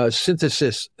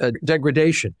 synthesis,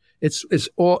 degradation. It's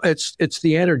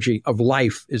the energy of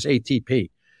life is ATP.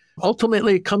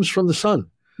 Ultimately, it comes from the sun.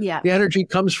 Yeah. The energy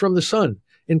comes from the sun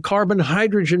in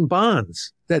carbon-hydrogen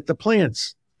bonds that the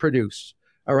plants produce.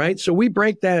 All right. So we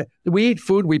break that. We eat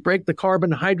food. We break the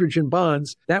carbon-hydrogen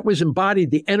bonds. That was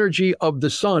embodied. The energy of the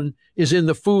sun is in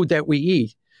the food that we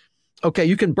eat. Okay.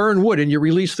 You can burn wood and you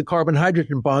release the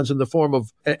carbon-hydrogen bonds in the form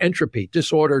of entropy.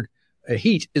 Disordered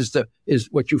heat is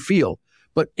what you feel.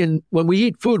 But when we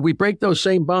eat food, we break those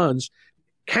same bonds,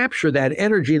 capture that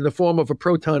energy in the form of a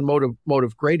proton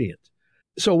motive gradient.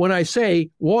 So when I say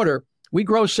water, we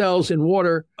grow cells in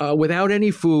water without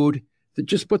any food, that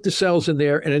just put the cells in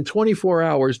there, and in 24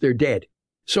 hours, they're dead.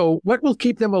 So what will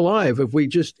keep them alive if we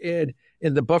just add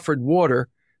in the buffered water,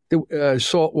 the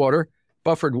salt water,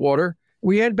 buffered water,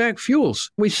 we add back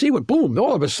fuels. We see what, boom,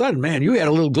 all of a sudden, man, you add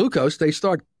a little glucose, they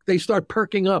start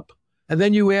perking up. And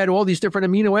then you add all these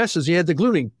different amino acids, you add the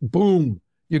glutamine, boom,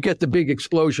 you get the big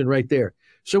explosion right there.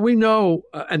 So we know,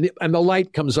 and the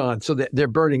light comes on, so that they're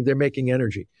burning, they're making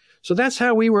energy. So that's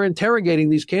how we were interrogating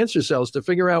these cancer cells to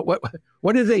figure out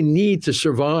what do they need to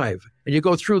survive. And you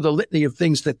go through the litany of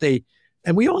things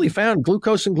and we only found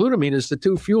glucose and glutamine as the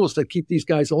two fuels that keep these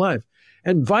guys alive.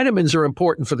 And vitamins are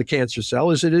important for the cancer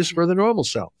cell as it is for the normal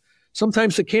cell.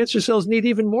 Sometimes the cancer cells need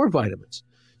even more vitamins.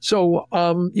 So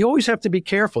you always have to be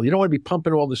careful. You don't want to be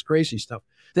pumping all this crazy stuff.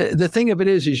 The thing of it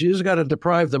is you just got to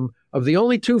deprive them of the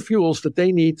only two fuels that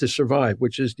they need to survive,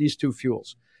 which is these two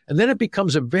fuels. And then it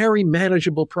becomes a very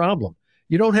manageable problem.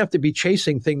 You don't have to be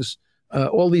chasing things,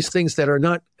 all these things that are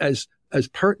not as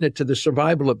pertinent to the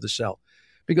survival of the cell.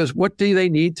 Because what do they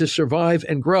need to survive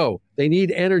and grow? They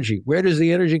need energy. Where does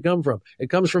the energy come from? It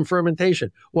comes from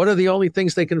fermentation. What are the only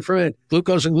things they can ferment?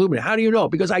 Glucose and glutamine. How do you know?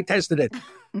 Because I tested it.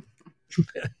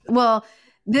 Well,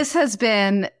 this has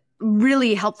been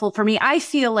really helpful for me. I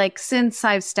feel like since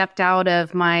I've stepped out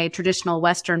of my traditional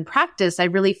Western practice, I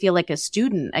really feel like a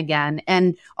student again,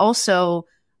 and also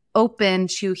open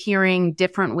to hearing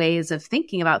different ways of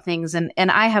thinking about things. And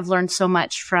I have learned so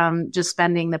much from just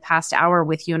spending the past hour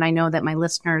with you. And I know that my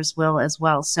listeners will as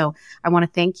well. So I want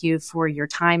to thank you for your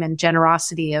time and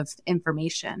generosity of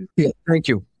information. Yeah, thank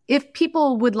you. If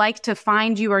people would like to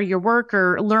find you or your work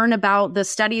or learn about the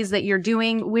studies that you're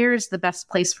doing, where's the best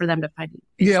place for them to find you?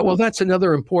 Yeah, well, that's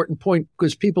another important point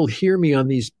because people hear me on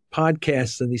these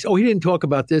podcasts and he didn't talk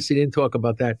about this, he didn't talk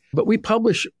about that. But we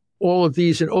publish all of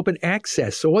these in open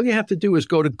access. So all you have to do is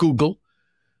go to Google,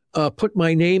 put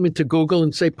my name into Google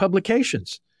and say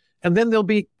publications. And then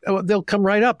they'll come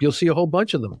right up. You'll see a whole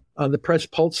bunch of them on the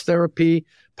breast pulse therapy,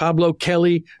 Pablo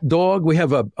Kelly, dog. We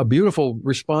have a beautiful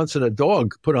response in a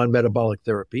dog put on metabolic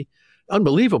therapy.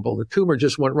 Unbelievable. The tumor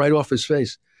just went right off his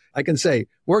face. I can say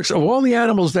works of all the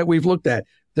animals that we've looked at.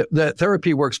 The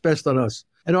therapy works best on us.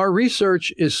 And our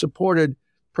research is supported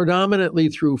predominantly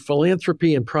through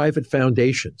philanthropy and private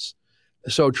foundations.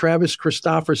 So Travis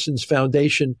Christofferson's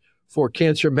Foundation for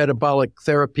Cancer Metabolic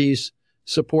Therapies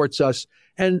supports us.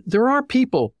 And there are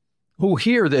people who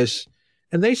hear this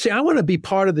and they say, I want to be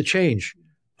part of the change.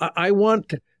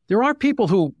 There are people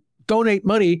who donate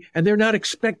money and they're not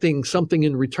expecting something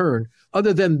in return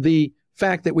other than the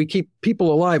fact that we keep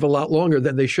people alive a lot longer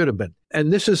than they should have been.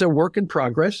 And this is a work in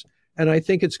progress. And I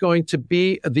think it's going to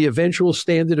be the eventual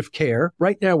standard of care.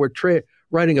 Right now, we're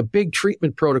writing a big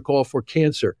treatment protocol for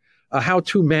cancer, a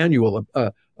how-to manual,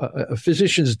 a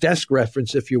physician's desk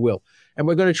reference, if you will. And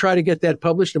we're going to try to get that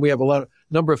published. And we have a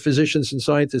number of physicians and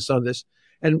scientists on this.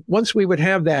 And once we would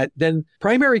have that, then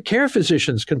primary care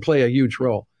physicians can play a huge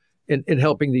role in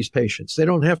helping these patients. They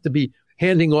don't have to be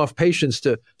handing off patients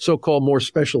to so-called more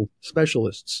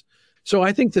specialists. So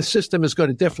I think the system is going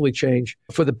to definitely change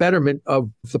for the betterment of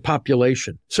the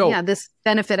population. So yeah, this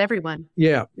benefit everyone.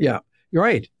 Yeah, you're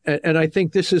right. And I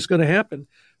think this is going to happen.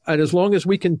 And as long as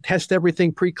we can test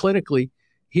everything preclinically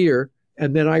here,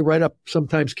 and then I write up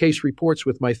sometimes case reports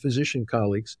with my physician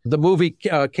colleagues. The movie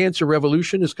Cancer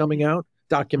Revolution is coming out,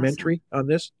 documentary on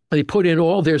this. They put in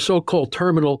all their so-called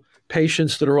terminal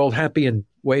patients that are all happy and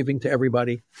waving to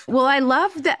everybody. Well, I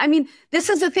love that. I mean, this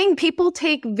is the thing. People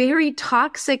take very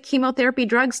toxic chemotherapy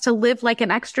drugs to live like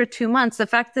an extra 2 months. The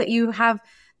fact that you have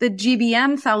the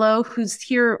GBM fellow who's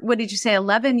here, what did you say,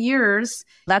 11 years,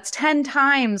 that's 10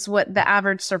 times what the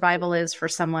average survival is for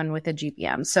someone with a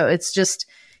GBM. So it's just,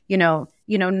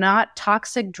 not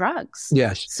toxic drugs.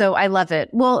 Yes. So I love it.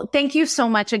 Well, thank you so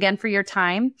much again for your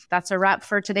time. That's a wrap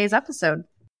for today's episode.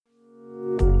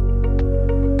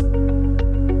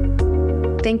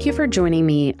 Thank you for joining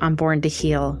me on Born to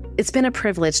Heal. It's been a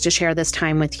privilege to share this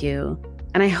time with you,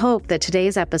 and I hope that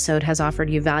today's episode has offered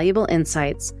you valuable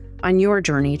insights on your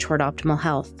journey toward optimal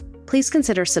health. Please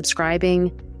consider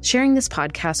subscribing, sharing this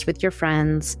podcast with your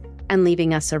friends, and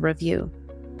leaving us a review.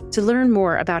 To learn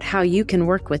more about how you can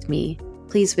work with me,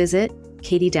 please visit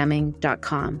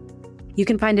katiedeming.com. You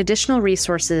can find additional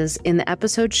resources in the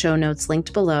episode show notes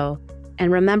linked below,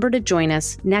 and remember to join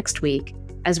us next week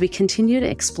as we continue to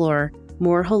explore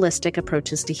more holistic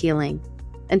approaches to healing.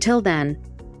 Until then,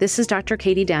 this is Dr.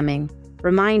 Katie Deming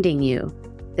reminding you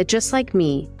that just like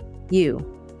me, you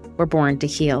were born to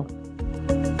heal.